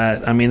it's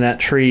at. I mean, that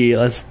tree,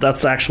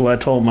 that's actually what I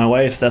told my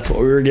wife. That's what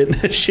we were getting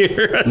this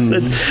year. I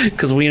said,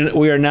 because we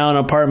are now in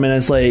an apartment,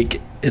 it's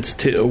like,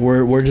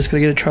 we're just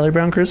going to get a Charlie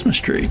Brown Christmas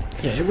tree.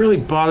 Yeah, it really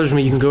bothers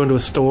me. You can go into a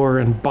store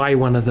and buy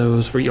one of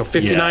those for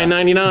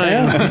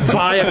 $59.99.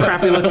 Buy a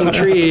crappy looking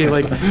tree.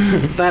 Like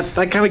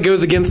that kind of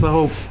goes against the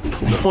whole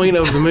point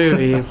of the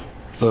movie.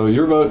 So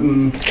you're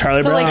voting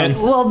Charlie Brown.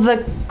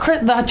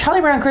 The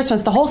Charlie Brown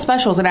Christmas, the whole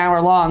special is an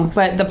hour long,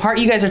 but the part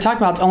you guys are talking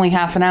about is only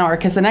half an hour,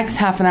 because the next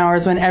half an hour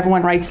is when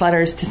everyone writes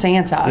letters to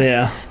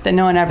Santa that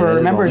no one ever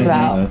remembers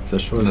about.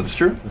 That's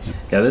true.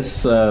 Yeah,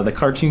 this the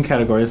cartoon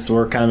category. So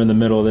we're kind of in the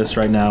middle of this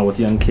right now with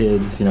young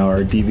kids.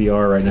 Our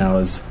DVR right now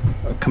is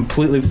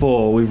completely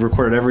full. We've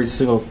recorded every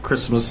single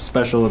Christmas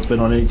special that's been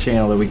on any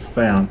channel that we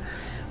found.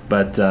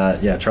 But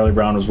Charlie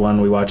Brown was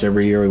one we watch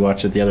every year. We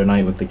watched it the other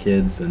night with the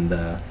kids, and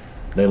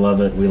they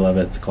love it. We love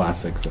it. It's a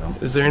classic. So,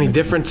 is there any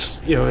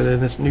difference, in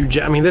this new?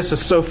 I mean, this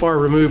is so far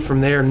removed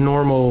from their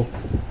normal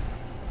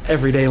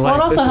everyday life.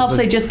 Well, it also helps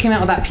they just came out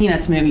with that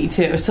Peanuts movie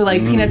too. So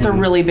Peanuts are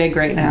really big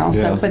right now.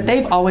 So, but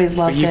they've always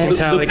loved it.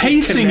 The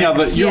pacing of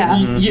it,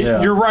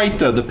 you're right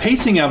though. The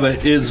pacing of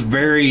it is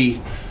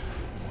very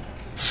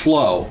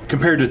slow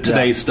compared to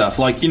today's stuff.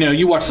 Like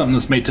you watch something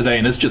that's made today,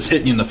 and it's just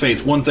hitting you in the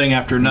face, one thing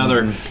after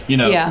another.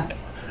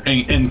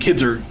 And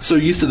kids are so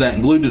used to that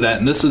and glued to that,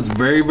 and this is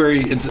very, very.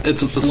 It's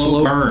a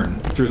slow burn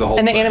through the whole.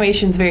 And the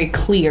animation's very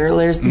clear.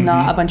 There's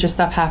not a bunch of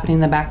stuff happening in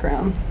the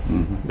background.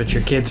 But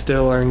your kids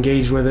still are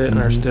engaged with it and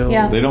are still.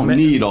 They don't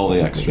need all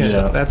the extra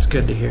stuff. That's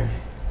good to hear.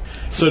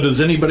 So,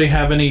 does anybody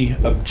have any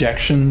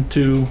objection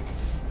to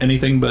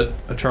anything but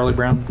a Charlie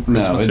Brown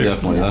Christmas? No,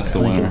 definitely. That's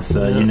the winner. It's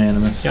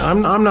unanimous. Yeah,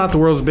 I'm not the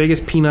world's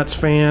biggest Peanuts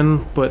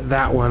fan, but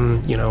that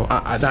one,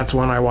 that's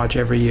one I watch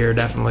every year.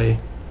 Definitely.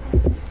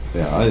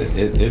 Yeah,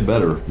 it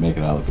better make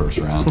it out of the first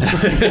round.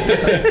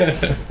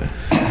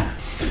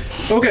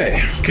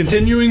 Okay,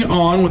 continuing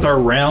on with our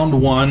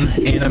round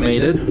 1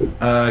 animated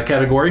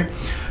category,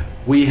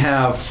 we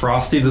have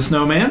Frosty the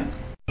Snowman.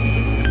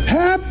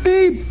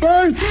 Happy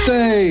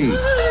birthday!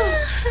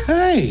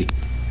 Hey,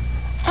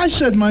 I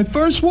said my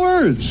first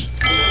words,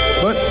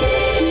 but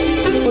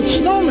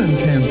snowmen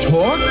can't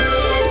talk.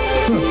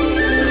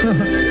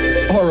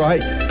 All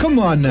right, come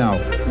on now.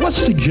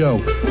 What's the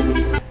joke?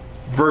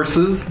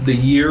 Versus The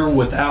Year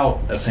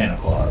Without a Santa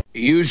Claus.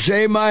 You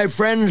say my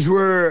friends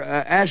were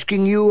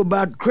asking you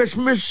about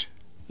Christmas?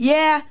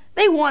 Yeah,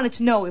 they wanted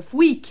to know if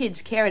we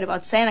kids cared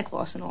about Santa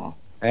Claus and all.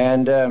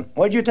 And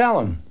what'd you tell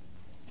them?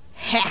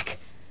 Heck,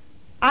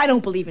 I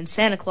don't believe in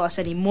Santa Claus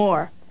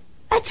anymore.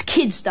 That's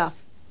kid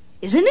stuff,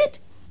 isn't it?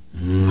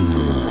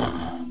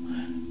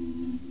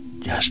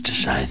 Just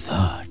as I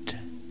thought.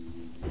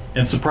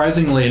 And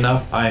surprisingly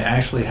enough, I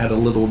actually had a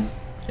little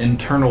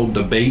internal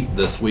debate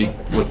this week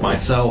with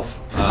myself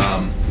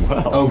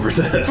over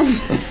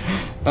this.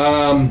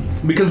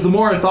 Because the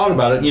more I thought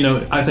about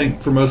it, I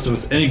think for most of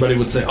us, anybody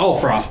would say, oh,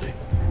 Frosty.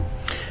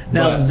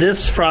 Now,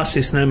 this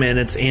Frosty Snowman,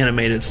 it's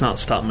animated, it's not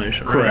stop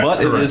motion, right? Correct.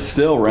 But it is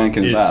still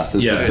Rankin Bass.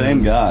 It's the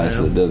same guys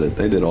that did it.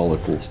 They did all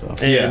the cool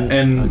stuff.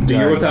 And The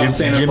Year Without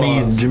Santa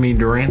Claus. Jimmy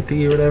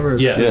Durante or whatever?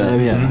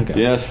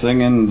 Yeah,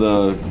 singing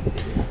the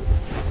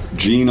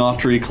Gene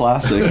Autry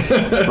classic,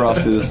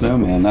 Frosty the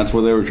Snowman. That's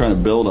where they were trying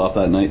to build off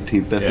that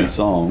 1950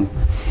 song.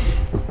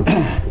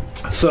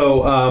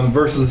 So,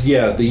 versus,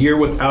 The Year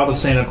Without a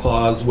Santa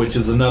Claus, which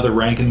is another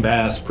Rankin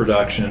Bass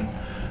production.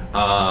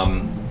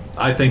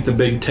 I think the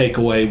big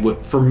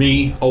takeaway for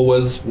me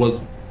always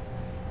was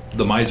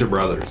the Miser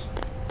Brothers.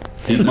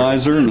 Heat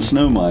Miser and the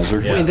Snow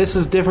Miser. Wait, this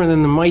is different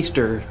than the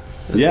Meister.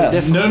 Yes.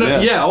 This is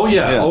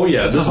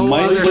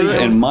Meister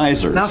and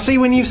Miser. Now, see,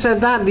 when you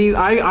said that,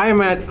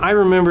 I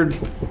remembered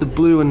the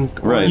blue and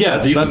right. Yeah,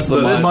 that's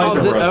the Miser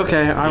Brothers.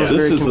 Okay, I was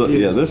very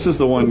confused. This is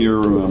the one you're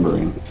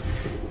remembering.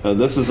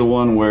 This is the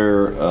one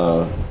where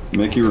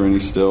Mickey Rooney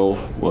still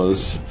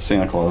was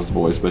Santa Claus'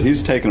 voice, but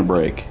he's taking a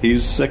break.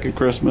 He's sick of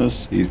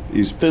Christmas.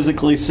 He's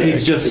physically sick.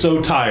 He's just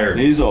so tired.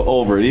 He's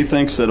over it. He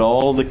thinks that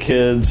all the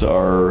kids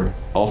are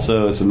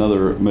also, it's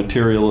another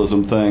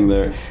materialism thing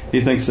there. He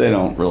thinks they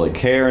don't really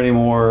care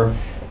anymore,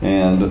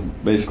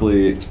 and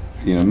basically,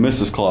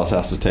 Mrs. Claus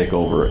has to take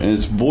over. And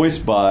it's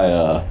voiced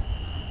by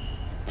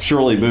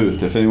Shirley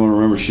Booth. If anyone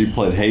remembers, she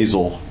played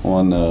Hazel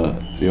on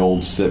the old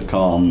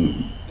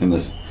sitcom in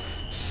this.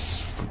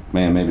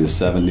 Maybe the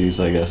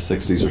 70s, I guess,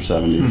 60s or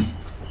 70s.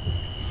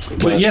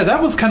 But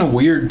that was kind of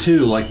weird too,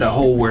 like that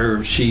whole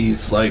where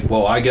she's like,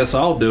 "Well, I guess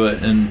I'll do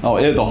it," and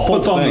the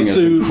whole thing is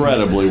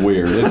incredibly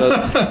weird. It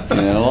does,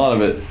 and a lot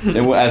of it,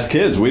 as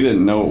kids, we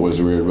didn't know it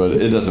was weird, but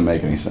it doesn't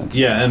make any sense.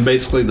 Yeah, and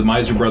basically the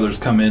Miser Brothers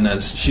come in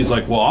as she's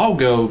like, "Well, I'll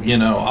go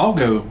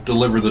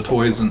deliver the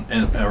toys and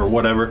or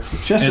whatever."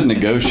 She has to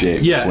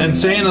negotiate. Yeah, and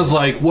Santa's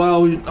like,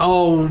 "Well,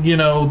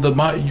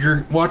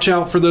 watch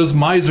out for those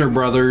Miser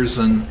Brothers,"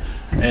 and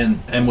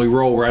we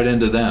roll right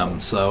into them.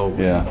 So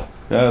yeah.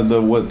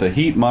 The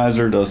heat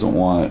miser doesn't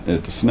want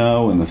it to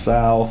snow in the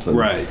south. And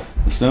right.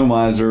 The snow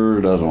miser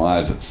doesn't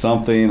want it to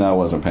something. I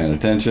wasn't paying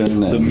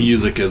attention. The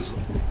music is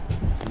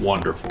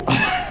wonderful.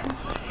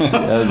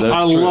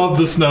 I love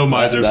the Snow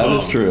Miser song. That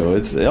is true.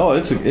 It's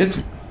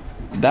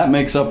that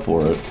makes up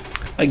for it.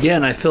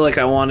 Again, I feel like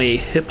I want a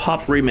hip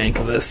hop remake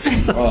of this.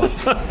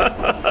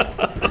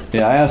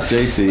 Yeah, I asked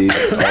JC,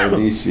 our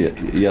niece,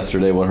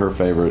 yesterday what her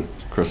favorite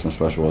Christmas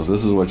special was.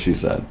 This is what she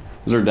said.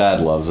 Because her dad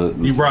loves it.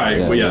 Right,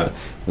 yeah.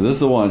 But this is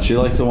the one. She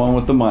likes the one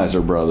with the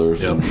Miser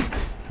Brothers. Yep.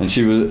 And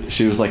she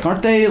was like,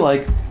 aren't they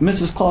like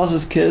Mrs.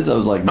 Claus's kids? I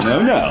was like, no.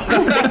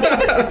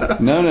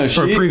 No.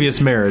 For a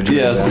previous marriage.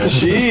 Yes.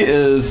 She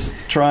is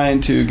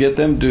trying to get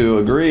them to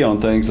agree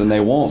on things, and they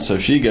won't. So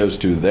she goes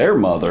to their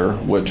mother,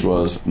 which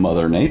was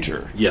Mother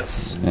Nature.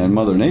 Yes. And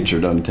Mother Nature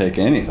doesn't take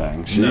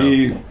anything.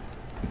 She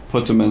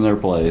puts them in their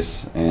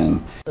place.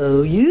 And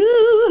oh,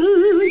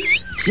 you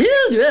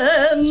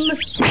children.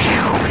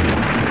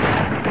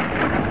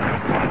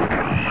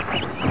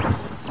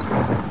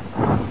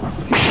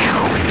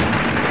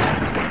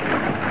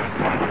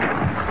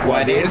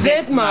 What is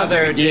it,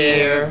 Mother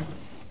dear?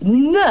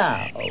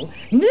 Now,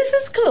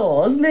 Mrs.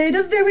 Claus made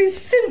a very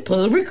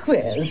simple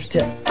request.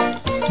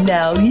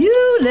 Now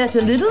you let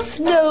a little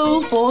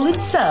snow fall in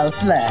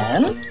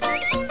Southland,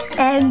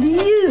 and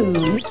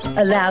you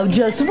allow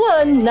just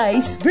one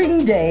nice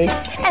spring day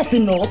at the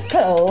North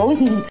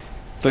Pole.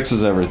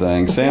 Fixes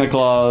everything. Santa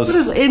Claus. What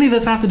does any of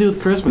this have to do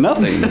with Christmas?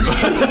 Nothing.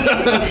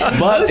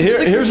 But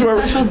here's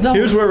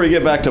where we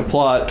get back to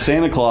plot.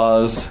 Santa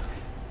Claus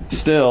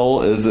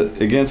still is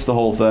against the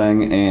whole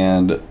thing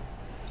and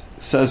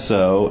says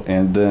so,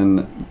 and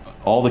then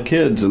all the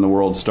kids in the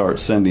world start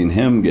sending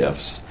him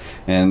gifts,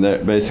 and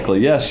they're basically,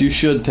 yes, you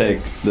should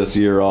take this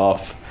year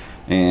off,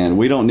 and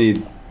we don't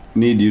need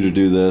you to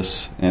do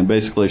this, and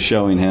basically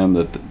showing him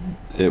that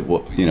it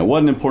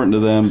wasn't important to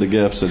them, the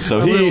gifts, and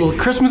so a little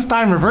Christmas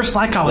time reverse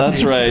psychology.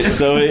 That's right.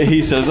 So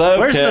he says, okay.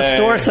 Where's the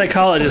store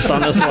psychologist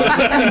on this one?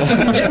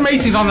 Get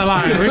Macy's on the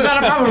line. We've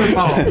got a problem to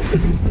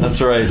solve.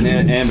 That's right.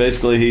 And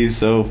basically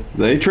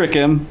they trick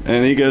him,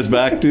 and he goes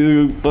back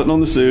to putting on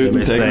the suit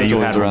and taking the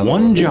toys around.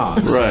 One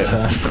job.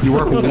 Right. You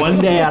work one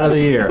day out of the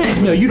year.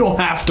 No, you don't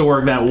have to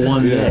work that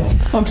one day.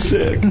 I'm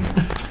sick.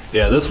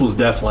 Yeah, this was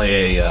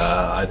definitely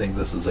I think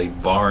this is a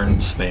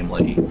Barnes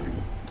family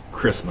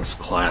Christmas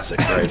classic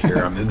right here.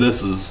 I mean,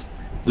 this is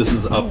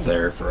up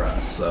there for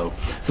us. So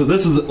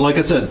this is, like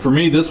I said, for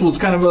me, this was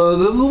kind of a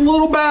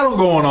little battle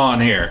going on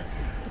here.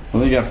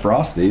 Well, you got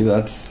Frosty.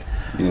 That's,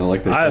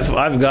 like they said.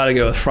 I've got to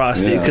go with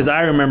Frosty because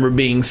I remember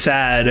being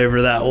sad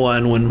over that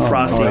one when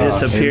Frosty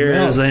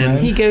disappears and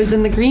he goes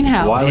in the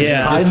greenhouse.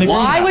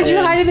 Why would you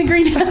hide in the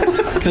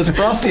greenhouse? Because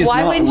Frosty is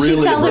Why not wouldn't really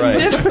you tell him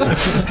bright.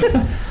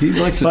 different? He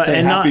likes to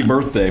say happy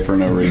birthday for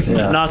no reason.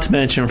 Not to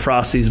mention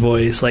Frosty's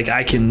voice. Like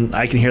I can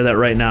hear that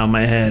right now in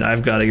my head.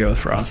 I've got to go with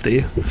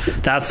Frosty.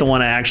 That's the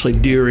one I actually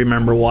do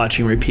remember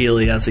watching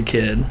repeatedly as a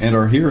kid. And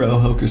our hero,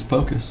 Hocus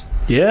Pocus.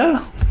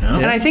 Yeah.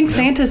 And I think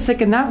Santa's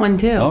sick in that one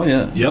too. Oh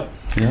yeah. Yep.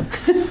 Yeah.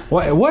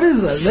 What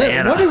is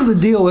the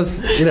deal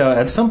with,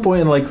 at some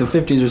point in like the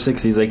 50s or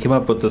 60s they came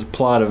up with this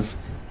plot of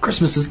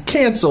Christmas is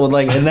canceled,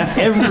 like, and that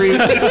it was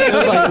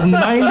like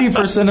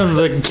 90% of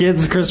the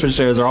kids' Christmas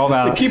shows are all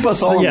about to keep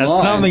us all in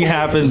line. Something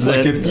happens. It's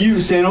like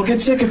if Santa will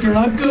get sick if you're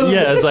not good.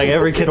 Yeah, it's like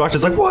every kid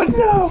watches like, what?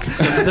 No.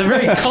 The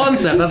very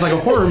concept, that's like a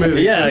horror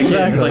movie. Yeah,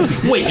 exactly.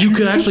 It's like, wait, you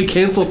could actually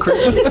cancel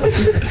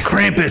Christmas?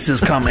 Krampus is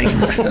coming.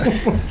 This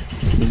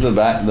is the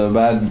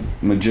bad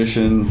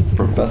magician,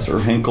 Professor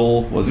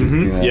Hinkle. Was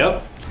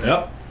Yep.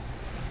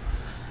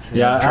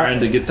 Yeah,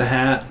 trying to get the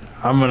hat.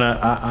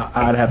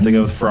 I'd have to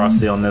go with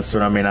Frosty on this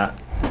one. I mean, I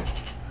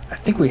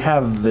think we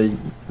have that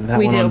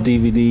one on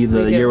DVD,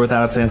 The Year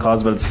Without Santa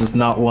Claus, but it's just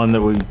not one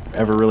that we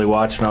ever really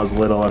watched when I was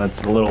little, and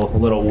it's a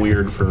little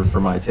weird for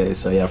my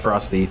taste. So yeah,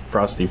 Frosty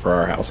for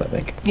our house, I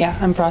think. Yeah,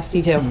 I'm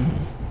Frosty too.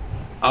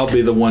 I'll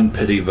be the one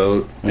pity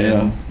vote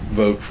and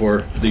vote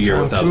for The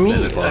Year Without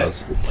Santa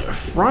Claus.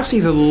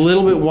 Frosty's a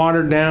little bit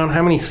watered down.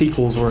 How many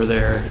sequels were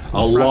there?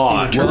 A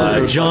lot.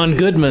 John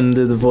Goodman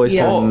did the voice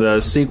in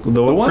the sequel,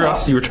 the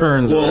Frosty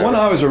Returns. Well, one I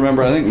always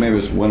remember, I think maybe it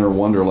was Winter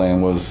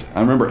Wonderland, I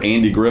remember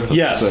Andy Griffith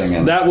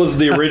singing. That was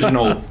the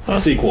original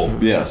sequel.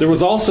 Yes. There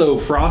was also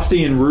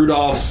Frosty and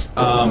Rudolph's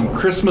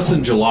Christmas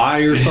in July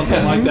or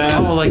something like that.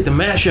 Oh, like the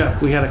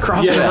mashup. We had a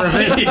crossover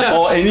event.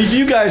 Oh, and if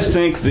you guys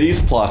think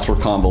these plots were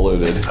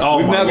convoluted, we've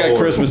now got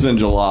Christmas in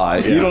July.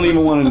 You don't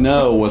even want to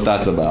know what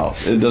that's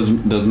about. It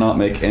does not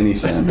make any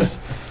sense.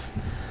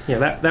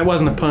 Yeah, that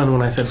wasn't a pun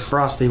when I said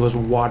Frosty was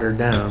watered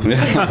down.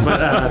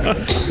 But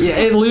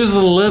it loses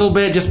a little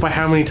bit just by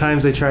how many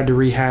times they tried to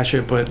rehash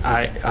it. But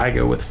I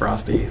go with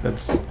Frosty.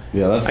 That's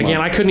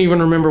I couldn't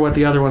even remember what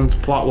the other one's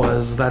plot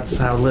was. That's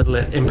how little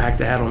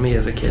impact it had on me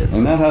as a kid.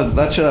 And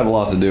that should have a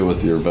lot to do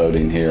with your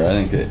voting here.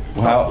 I think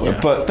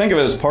but think of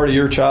it as part of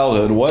your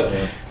childhood.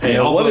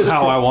 I'll vote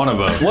how I want to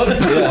vote.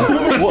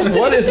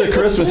 What is a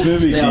Christmas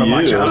movie to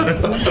you?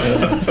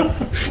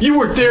 You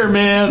weren't there,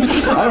 man.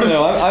 I don't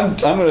know. I'm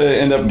going to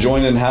end up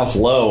joining House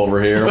Low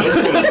over here. We're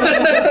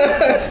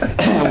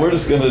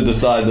just going to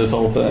decide this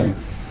whole thing.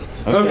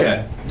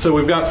 Okay. So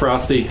we've got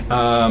Frosty.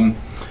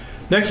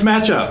 Next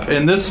matchup,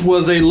 and this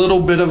was a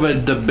little bit of a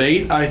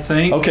debate, I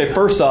think. Okay,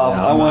 first off,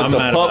 I want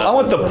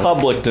the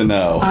public to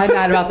know. I'm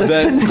mad about this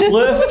that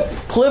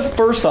Cliff,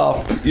 first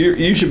off,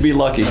 you should be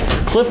lucky.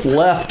 Cliff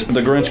left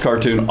the Grinch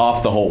cartoon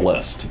off the whole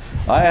list.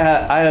 I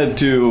had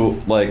to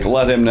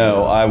let him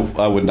know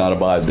I would not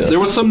abide this. There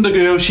was some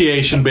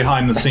negotiation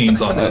behind the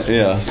scenes on this.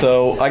 Yeah,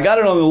 so I got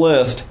it on the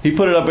list. He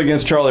put it up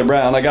against Charlie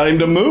Brown. I got him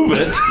to move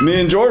it, me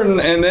and Jordan,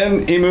 and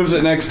then he moves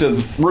it next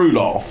to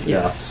Rudolph.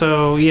 Yeah.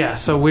 So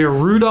we're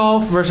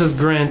Rudolph versus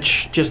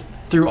Grinch.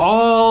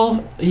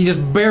 He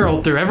just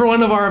barreled through every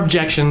one of our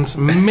objections,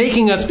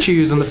 making us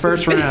choose in the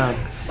first round.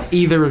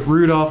 Either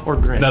Rudolph or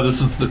Grinch. Now, this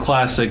is the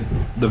classic,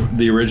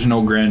 the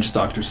original Grinch,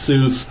 Dr.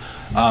 Seuss,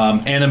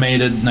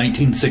 animated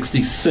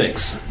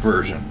 1966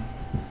 version.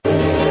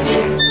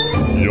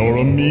 You're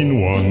a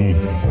mean one,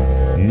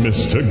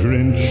 Mr.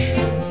 Grinch.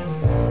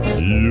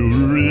 You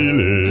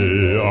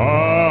really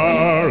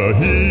are a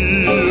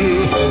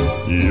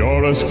heel.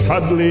 You're as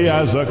cuddly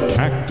as a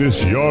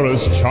cactus. You're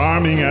as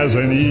charming as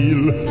an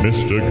eel,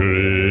 Mr.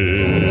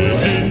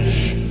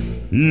 Grinch.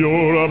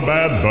 You're a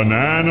bad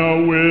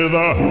banana with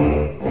a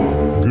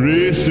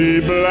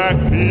greasy black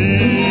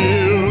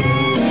peel.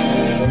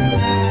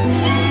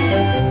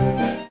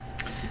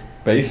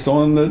 Based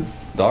on the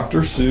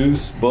Dr.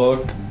 Seuss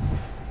book,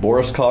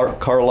 Boris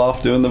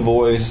Karloff doing the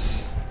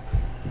voice.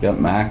 You got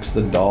Max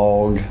the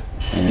dog.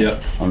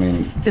 Yep. I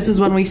mean, this is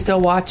when we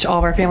still watch. All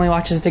of our family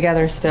watches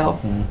together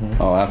still.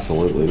 Mm-hmm. Oh,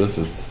 absolutely. This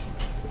is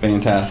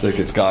fantastic.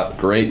 It's got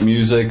great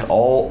music.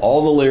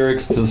 All the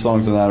lyrics to the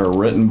songs in that are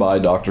written by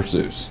Dr.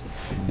 Seuss.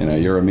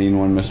 You're a mean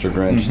one, Mr.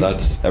 Grinch.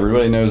 Mm-hmm.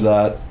 Everybody knows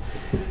that.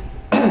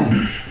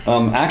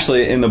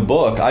 Actually, in the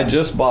book, I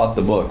just bought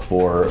the book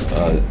for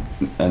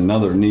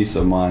another niece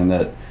of mine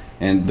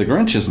and the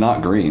Grinch is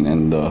not green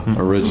in the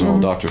original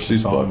Dr.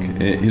 Seuss book.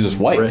 He's just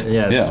white.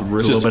 It's a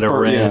little bit of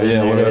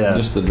red.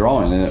 Just the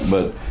drawing in it.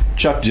 But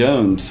Chuck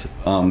Jones,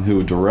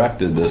 who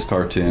directed this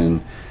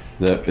cartoon,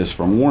 that is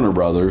from Warner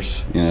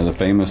Brothers, the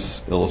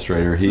famous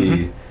illustrator,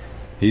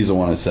 he's the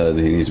one that said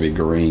that he needs to be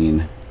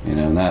green,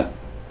 and that,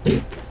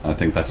 I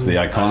think that's the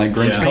iconic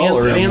Grinch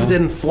color. Fans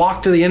didn't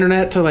flock to the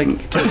internet to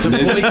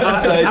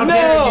boycott. How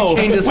dare you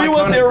change this? We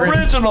want the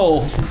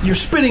original. You're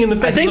spitting in the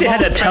face. I think they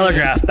had a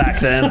telegraph back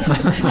then.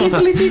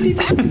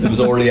 It was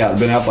already out.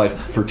 Been out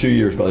for 2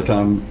 years by the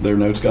time their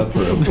notes got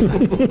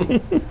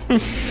through.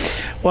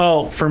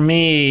 Well, for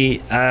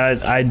me,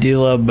 I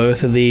do love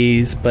both of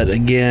these, but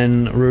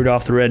again,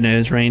 Rudolph the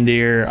Red-Nosed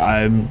Reindeer,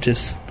 I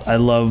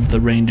love the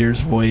reindeer's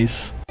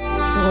voice.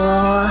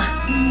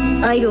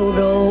 I don't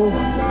know.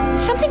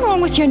 Something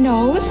wrong with your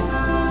nose?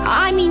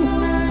 I mean,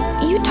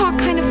 you talk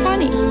kind of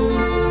funny.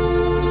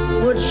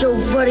 What's so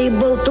funny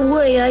about the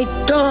way I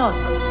talk?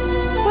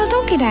 Well,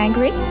 don't get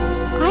angry.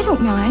 I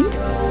don't mind.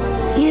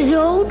 You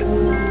don't?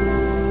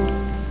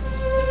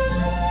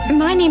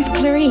 My name's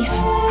Clarice.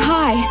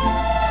 Hi.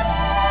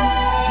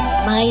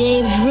 My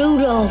name's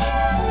Rudolph.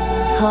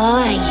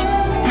 Hi.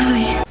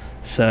 Hi.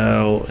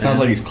 So sounds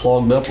like he's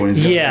clogged up when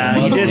he's got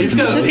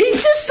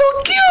he's just so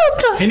cute.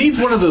 He needs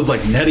one of those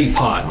like neti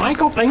pots.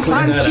 Michael thinks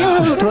I'm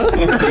cute.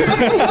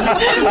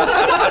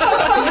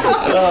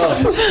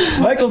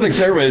 Michael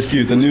thinks everybody's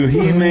cute. The new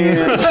He-Man,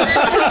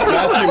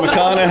 Matthew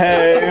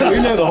McConaughey.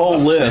 We know the whole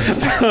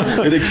list.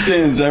 It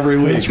extends every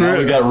week. Now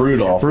we got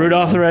Rudolph.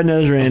 Rudolph the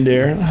Red-Nosed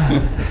Reindeer.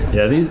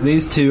 Yeah,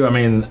 these two. I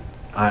mean,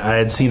 I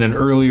had seen an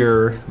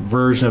earlier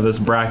version of this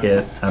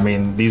bracket. I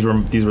mean, these were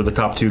the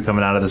top two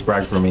coming out of this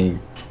bracket for me.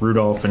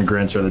 Rudolph and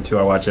Grinch are the two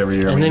I watch every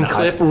year. And then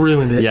Cliff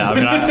ruined it. Yeah, I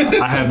mean,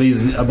 I have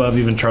these above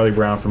even Charlie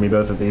Brown for me,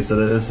 both of these. So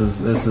this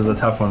is a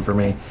tough one for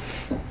me.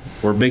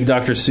 We're big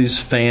Dr. Seuss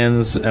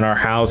fans in our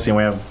house, and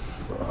we have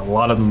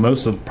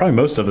most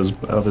of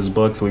his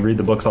books. We read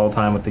the books all the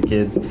time with the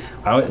kids.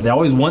 They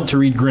always want to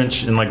read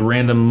Grinch in like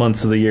random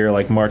months of the year,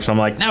 like March. And I'm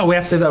like, no, we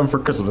have to save that one for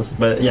Christmas.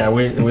 But yeah,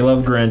 we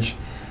love Grinch.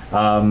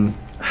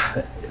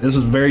 This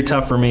was very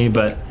tough for me,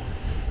 but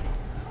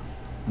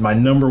my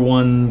number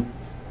one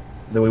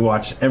that we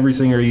watch every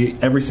single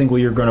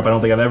year growing up, I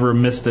don't think I've ever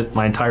missed it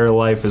my entire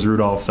life, is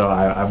Rudolph, so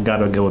I've got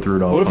to go with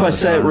Rudolph. What if I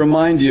say it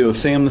remind you of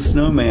Sam the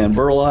Snowman,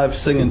 Burl Ives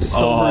singing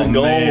Silver and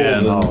Gold?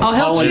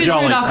 He'll choose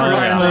Rudolph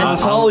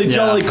regardless. Holly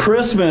Jolly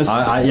Christmas.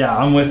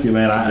 I'm with you,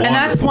 man. And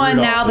that's one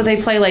now that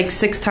they play like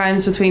 6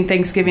 times between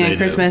Thanksgiving and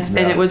Christmas,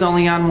 and it was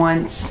only on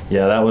once.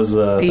 Yeah, that was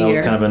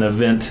kind of an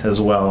event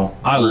as well.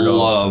 I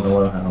love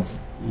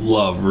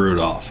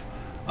Rudolph.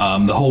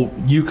 The whole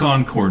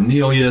Yukon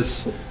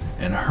Cornelius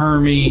and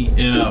Hermie,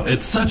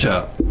 it's such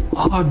a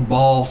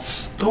oddball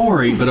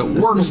story, but it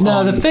works.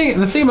 No, the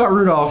thing about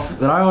Rudolph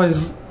that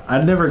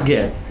I never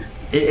get,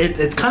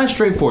 it's kind of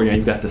straightforward.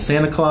 You've got the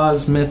Santa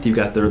Claus myth, you've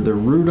got the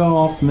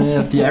Rudolph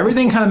myth. Yeah,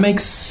 everything kind of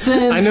makes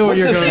sense. I know what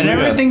you're going and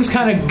everything's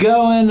kind of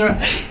going.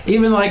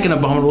 Even like an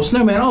Abominable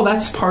Snowman. Oh,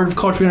 that's part of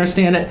culture. We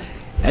understand it.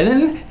 And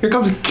then here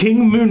comes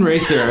King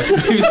Moonracer,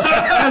 who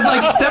has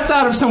like stepped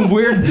out of some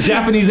weird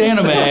Japanese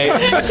anime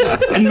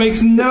and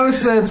makes no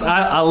sense.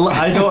 I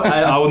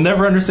will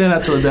never understand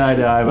that till the day I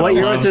die. But what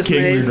year was this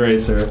King made?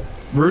 Moonracer.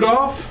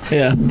 Rudolph?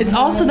 Yeah. It's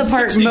also the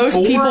part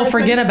most people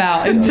forget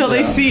about until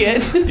they see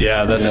it.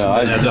 Yeah, that's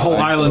the whole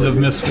island of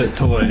misfit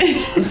toys.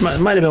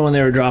 Might have been when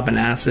they were dropping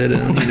acid,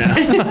 and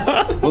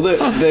Well,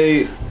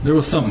 there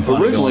was something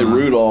funny originally going on.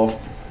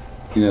 Rudolph.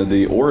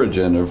 The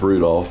origin of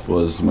Rudolph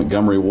was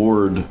Montgomery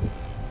Ward.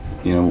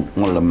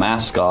 Wanted a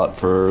mascot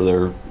for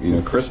their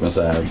Christmas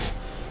ads,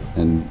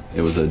 and it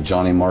was a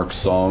Johnny Marks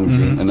song,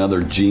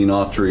 another Gene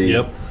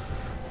Autry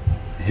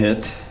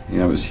hit.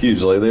 It was huge.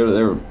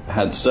 They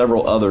had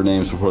several other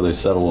names before they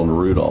settled on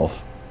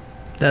Rudolph.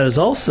 that is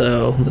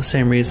also the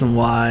same reason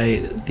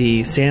why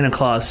the Santa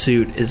Claus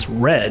suit is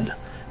red.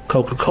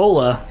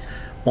 Coca-Cola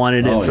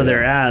wanted it for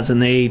their ads, and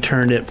they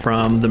turned it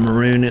from the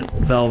maroon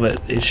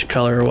velvet-ish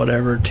color or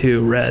whatever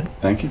to red.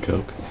 Thank you,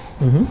 Coke.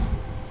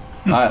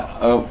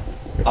 I'll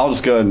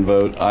just go ahead and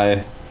vote.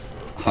 I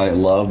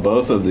love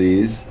both of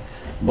these,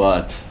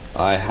 but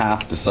I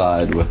have to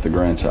side with the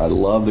Grinch. I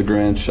love the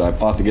Grinch. I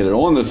fought to get it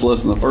on this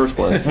list in the first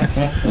place.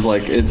 It's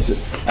like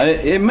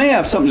it may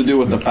have something to do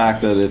with the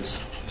fact that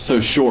it's so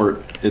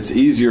short. It's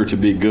easier to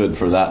be good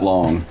for that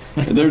long.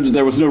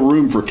 There was no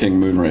room for King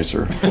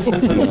Moonracer.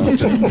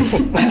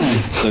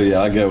 So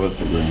yeah, I go with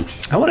the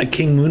Grinch. I want a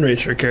King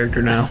Moonracer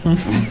character now.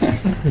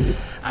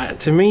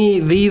 To me,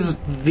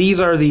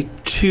 these are the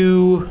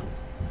two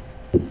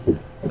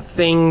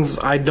things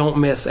I don't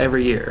miss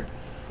every year.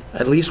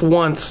 At least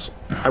once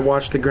I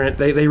watch the Grinch.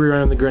 They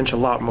rerun the Grinch a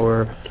lot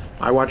more.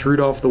 I watch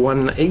Rudolph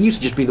it used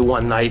to just be the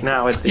one night.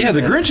 Now the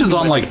Grinch is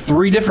on like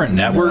 3 different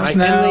networks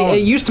now. And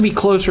it used to be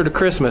closer to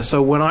Christmas.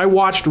 So when I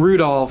watched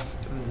Rudolph,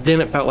 then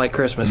it felt like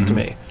Christmas to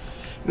me.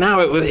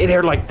 Now it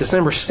aired like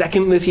December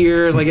 2nd this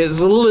year. It's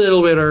a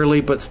little bit early,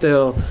 but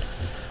still,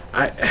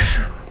 I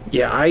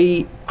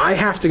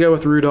have to go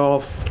with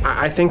Rudolph.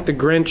 I think the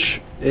Grinch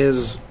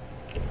is.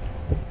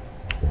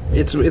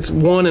 It's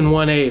 1 and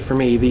 1A for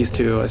me. These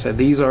two, I said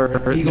these are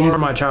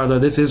my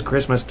childhood. This is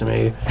Christmas to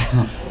me,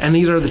 and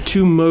these are the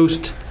two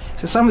most.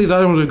 So some of these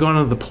other ones have gone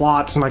into the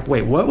plots and like,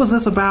 wait, what was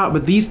this about?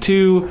 But these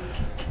two,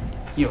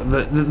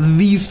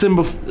 these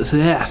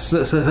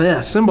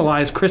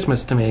symbolize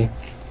Christmas to me.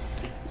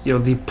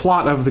 The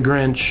plot of The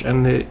Grinch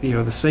and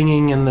the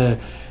singing and the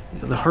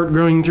heart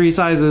growing 3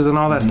 sizes and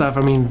all that stuff.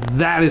 I mean,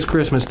 that is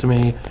Christmas to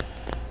me.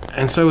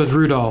 And so is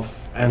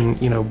Rudolph. And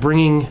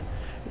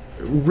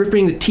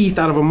ripping the teeth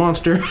out of a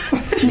monster,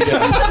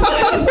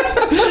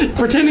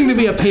 pretending to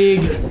be a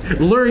pig,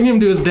 luring him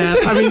to his death.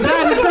 I mean,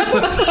 that is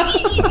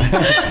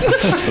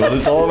Christmas. That's what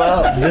it's all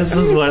about. This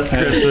is what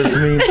Christmas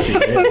means to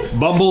you.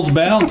 Bumbles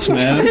bounce,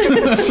 man.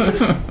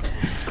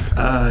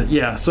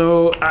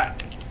 So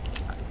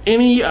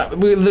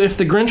if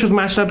the Grinch was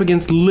matched up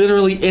against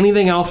literally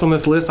anything else on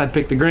this list, I'd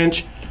pick the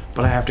Grinch,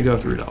 but I have to go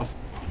with Rudolph.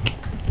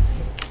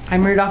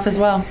 I'm Rudolph as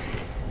well.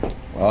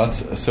 Well,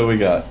 so we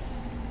got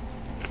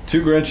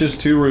 2 Grinches,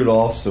 2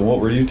 Rudolphs, and what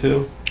were you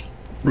 2?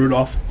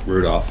 Rudolph.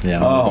 Yeah.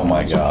 Oh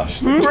my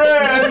gosh.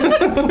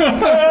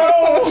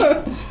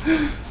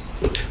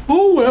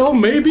 Oh well,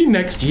 maybe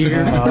next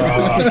year.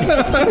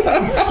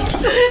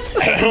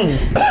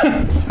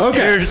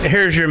 Okay.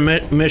 Here's your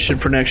mission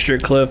for next year,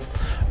 Cliff.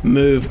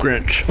 Move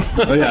Grinch.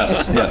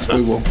 Yes,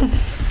 we will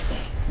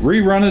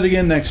rerun it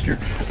again next year.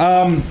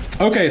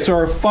 Okay, so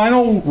our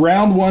final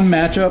round 1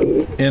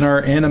 matchup in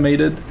our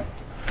animated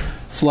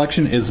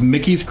selection is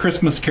Mickey's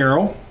Christmas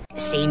Carol.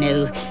 Say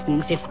now,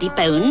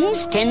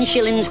 £50, 10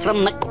 shillings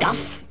from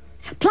Macduff,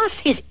 plus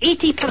his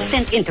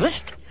 80%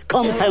 interest,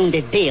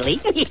 compounded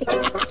daily.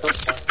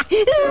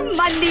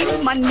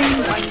 Money.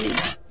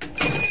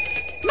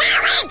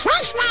 Merry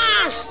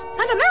Christmas!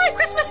 And a Merry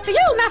Christmas to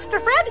you, Master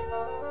Fred.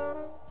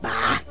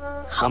 Bah,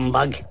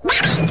 humbug.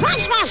 Merry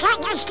Christmas,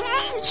 Uncle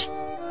Scrooge!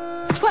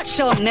 What's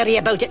so merry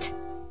about it?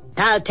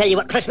 I'll tell you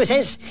what Christmas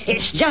is.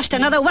 It's just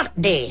another work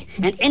day,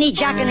 and any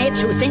jackanapes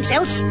who thinks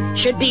else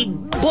should be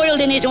boiled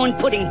in his own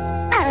pudding.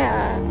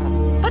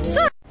 But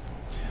sir,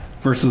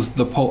 versus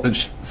the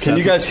Polish. Can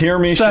you guys hear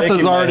me? Seth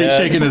is already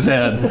shaking his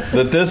head.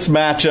 That this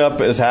matchup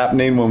is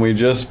happening when we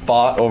just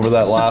fought over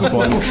that last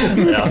one.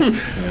 Yeah.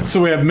 So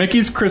we have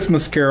Mickey's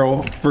Christmas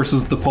Carol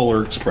versus the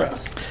Polar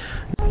Express.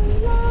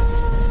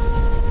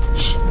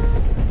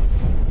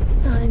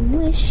 I'm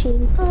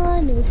wishing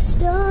on a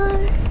star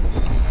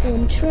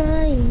and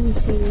trying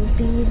to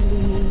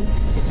believe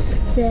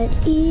that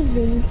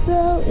even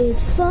though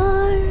it's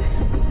far,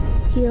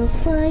 you'll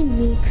find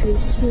me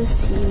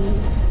Christmas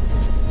Eve.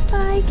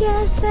 I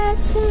guess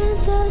that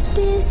Santa's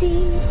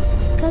busy,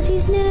 'cause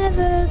he's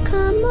never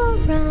come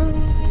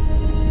around.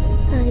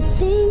 I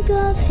think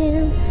of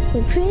him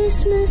when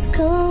Christmas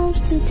comes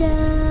to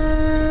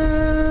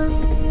town.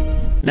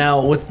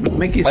 Now with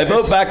Mickey's, I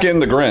vote back in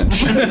the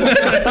Grinch.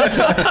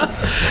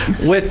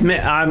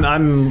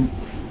 I'm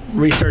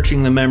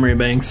researching the memory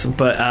banks,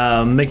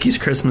 but Mickey's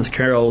Christmas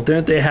Carol,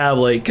 didn't they have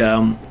like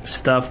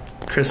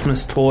stuffed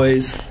Christmas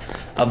toys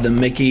of the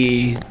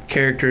Mickey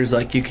characters,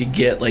 like you could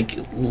get like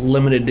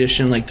limited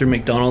edition like through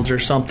McDonald's or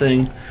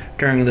something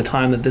during the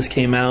time that this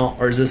came out?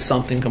 Or is this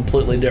something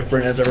completely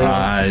different as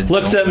everyone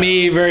looks at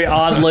me very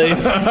oddly?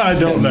 I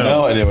don't know.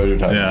 No idea what you're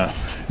talking about.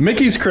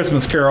 Mickey's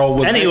Christmas Carol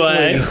was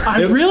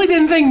I really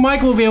didn't think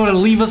Mike would be able to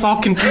leave us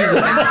all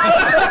confused.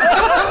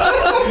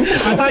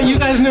 I thought you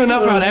guys knew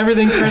enough about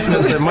everything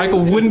Christmas that Michael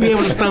wouldn't be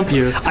able to stump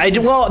you.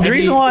 The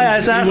reason why I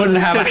was asking, you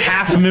wouldn't have a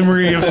half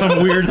memory of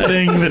some weird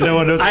thing that no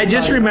one knows. I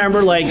just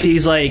remember like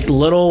these like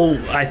little,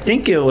 I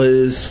think it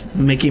was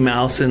Mickey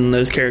Mouse and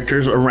those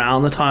characters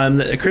around the time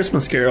that A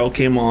Christmas Carol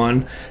came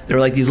on. They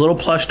were like these little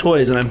plush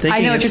toys, and I'm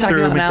thinking it's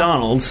through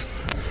McDonald's.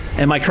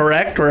 Now. Am I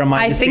correct, or am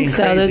I just being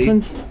crazy? Those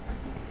ones.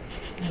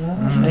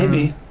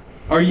 Maybe.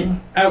 Are you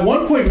at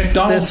one point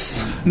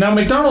McDonald's? Now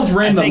McDonald's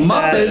ran the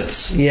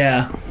Muppets.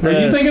 Yeah. Are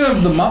you thinking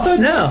of the Muppets?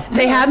 No.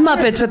 They had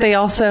Muppets, but they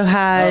also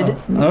had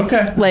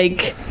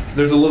like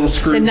there's a little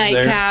Scrooge the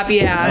nightcap. there.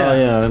 Yeah. Oh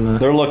yeah.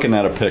 They're looking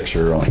at a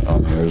picture on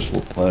here. Just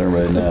let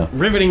everybody know.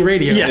 Riveting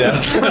radio. Yeah.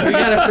 We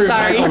gotta prove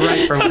Sorry. Michael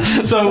right from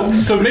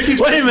So Mickey's.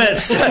 Wait a minute.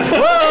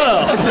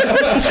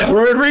 Whoa.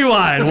 We're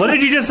rewind. What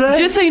did you just say?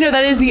 Just so you know,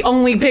 that is the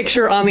only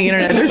picture on the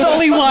internet. There's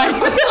only one.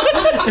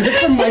 It's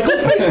from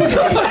Michael's Facebook.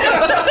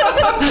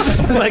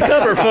 My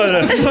cover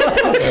photo.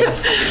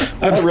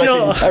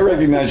 I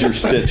recognize your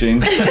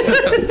stitching.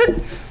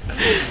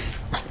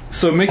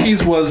 So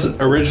Mickey's was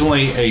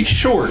originally a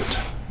short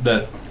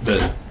that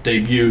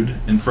debuted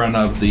in front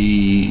of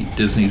the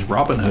Disney's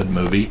Robin Hood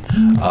movie.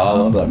 I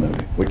love that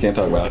movie. We can't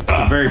talk about it. It's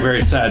a very,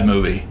 very sad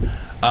movie.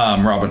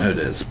 Robin Hood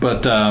is,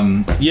 but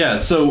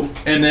So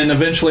and then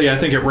eventually, I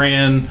think it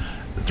ran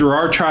through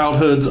our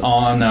childhoods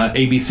on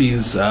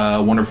ABC's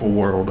Wonderful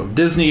World of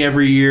Disney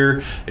every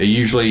year. It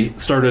usually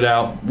started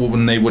out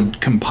when they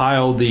would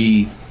compile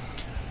the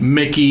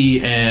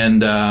Mickey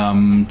and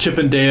Chip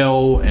and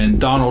Dale and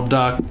Donald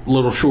Duck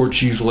little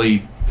shorts,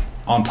 usually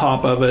on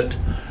top of it.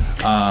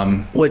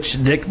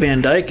 Which Dick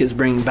Van Dyke is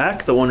bringing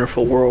back the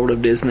Wonderful World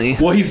of Disney.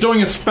 Well, he's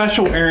doing a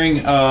special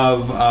airing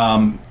of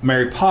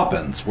Mary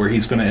Poppins, where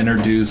he's going to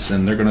introduce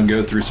and they're going to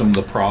go through some of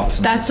the props.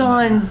 That's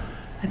on.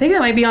 I think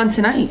that might be on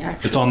tonight.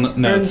 Actually, it's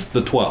on. It's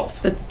the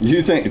 12th.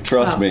 You think?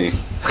 Trust me.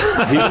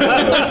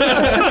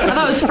 I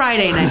thought it was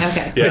Friday night.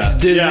 Okay. Yeah. It's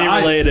Disney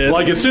related.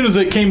 Like, as soon as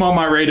it came on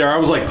my radar, I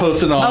was like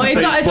posting on Oh,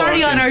 Facebook. it's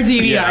already on our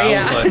DVR.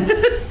 Yeah. I was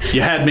like,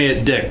 you had me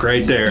at Dick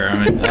right there. I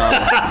mean,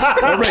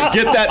 everybody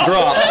get that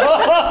drop.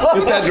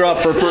 Get that drop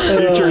for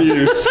future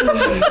use.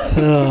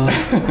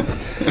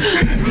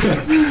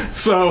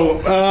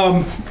 So,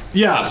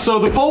 so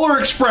the Polar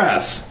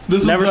Express.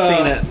 This Never is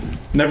seen it.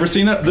 Never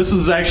seen it. This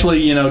is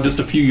actually, just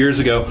a few years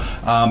ago,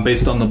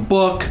 based on the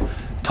book.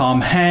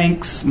 Tom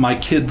Hanks. My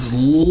kids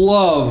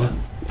love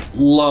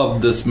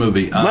this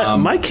movie.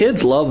 My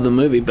kids love the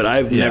movie, but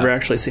I've never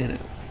actually seen it.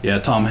 Yeah,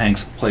 Tom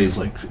Hanks plays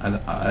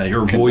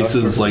her voice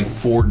is like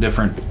 4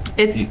 different.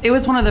 It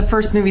was one of the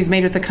first movies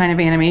made with the kind of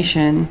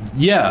animation.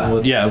 Yeah,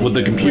 with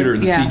the computer,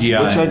 the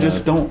CGI, which I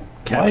just don't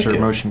capture, like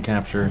motion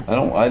capture.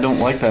 I don't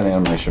like that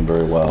animation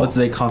very well. What do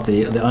they call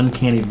it? The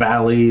uncanny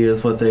valley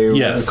is what they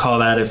call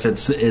that. If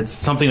it's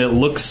something that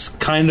looks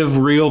kind of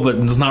real but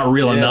it's not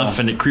real enough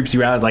and it creeps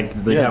you out, like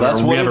you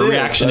have a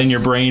reaction in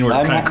your brain where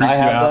it kind of creeps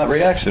you out.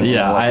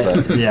 I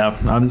have that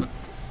reaction.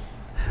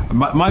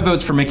 My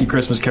vote's for Mickey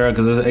Christmas Carol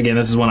because again,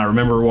 this is one I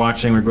remember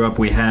watching. We grew up.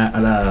 We had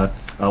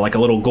like a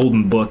little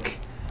golden book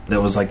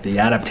that was like the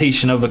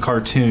adaptation of the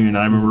cartoon. And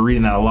I remember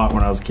reading that a lot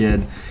when I was a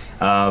kid.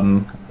 I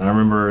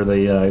remember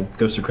the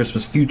Ghost of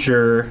Christmas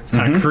Future. It's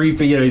kind of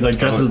creepy. He's like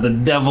dressed as the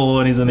devil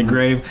and he's in the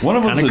grave. One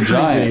of them's a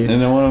giant,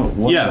 and then one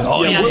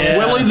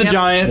Willie the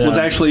Giant was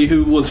actually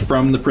who was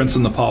from The Prince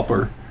and the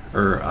Pauper,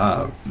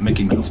 or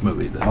Mickey Mouse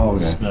movie. That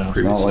was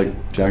previously. Not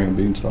like Jack and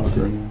Beanstalk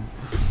or anything.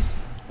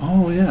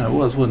 Oh yeah, it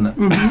was, wasn't it?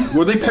 Mm-hmm.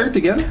 Were they paired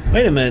together?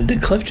 Wait a minute,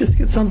 did Cliff just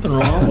get something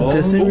wrong?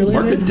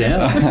 Mark it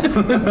down.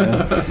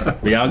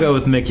 I'll go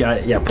with Mickey.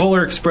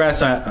 Polar Express.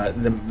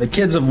 The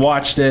kids have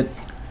watched it.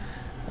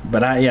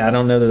 But I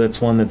don't know that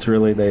that's one that's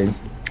really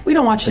we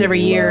don't watch it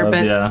every year,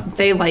 but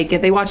they like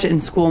it. They watch it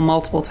in school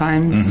multiple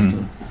times.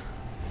 Mm-hmm.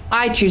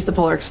 I choose the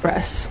Polar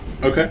Express.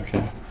 Okay.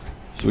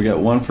 So we got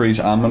one for each.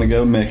 I'm going to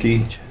go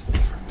Mickey.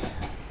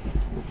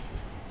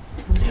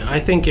 I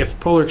think if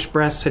Polar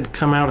Express had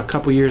come out a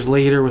couple years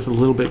later with a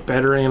little bit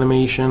better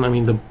animation, I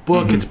mean, the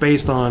book it's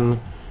based on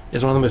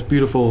is one of the most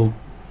beautiful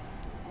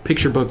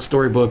picture book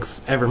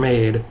storybooks ever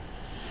made.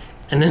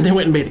 And then they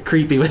went and made it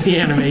creepy with the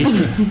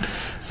animation.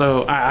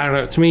 So I don't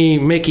know. To me,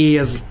 Mickey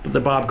as the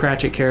Bob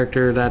Cratchit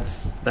character, that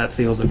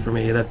seals it for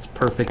me. That's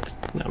perfect.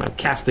 I don't know,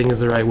 casting is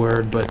the right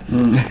word, but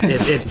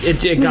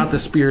it got the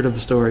spirit of the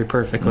story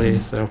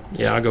perfectly. So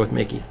yeah, I'll go with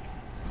Mickey.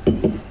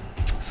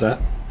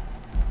 Seth?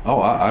 Oh,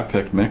 I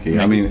picked Mickey.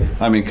 I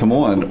mean, come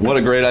on! What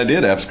a great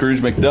idea to have Scrooge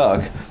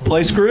McDuck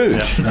play Scrooge.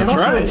 Yeah, that's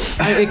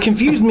right. It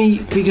confused me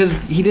because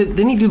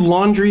didn't he do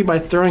laundry by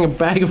throwing a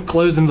bag of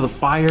clothes into the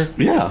fire?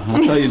 Yeah,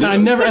 that's how you do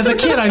it. As a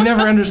kid, I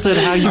never understood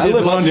how you did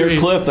laundry. I live near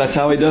Cliff. That's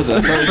how he does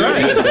it. That's how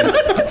he does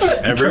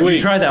it. Every week. You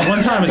tried that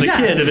one time as a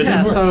kid, and it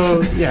didn't work.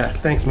 So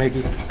thanks,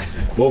 Mickey.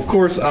 Well, of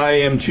course, I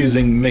am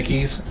choosing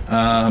Mickey's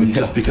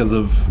just because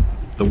of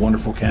the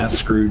wonderful cast: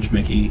 Scrooge,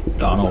 Mickey,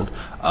 Donald.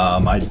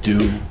 I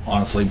do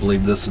honestly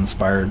believe this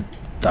inspired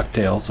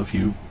DuckTales a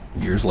few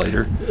years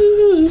later.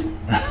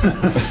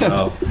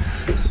 So,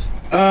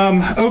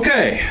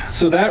 okay,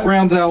 so that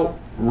rounds out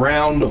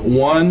round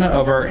 1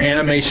 of our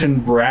animation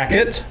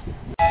bracket.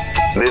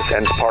 This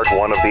ends part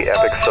 1 of the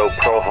Epic Soap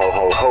Pro Ho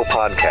Ho Ho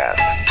podcast.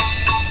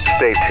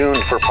 Stay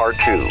tuned for part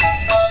 2.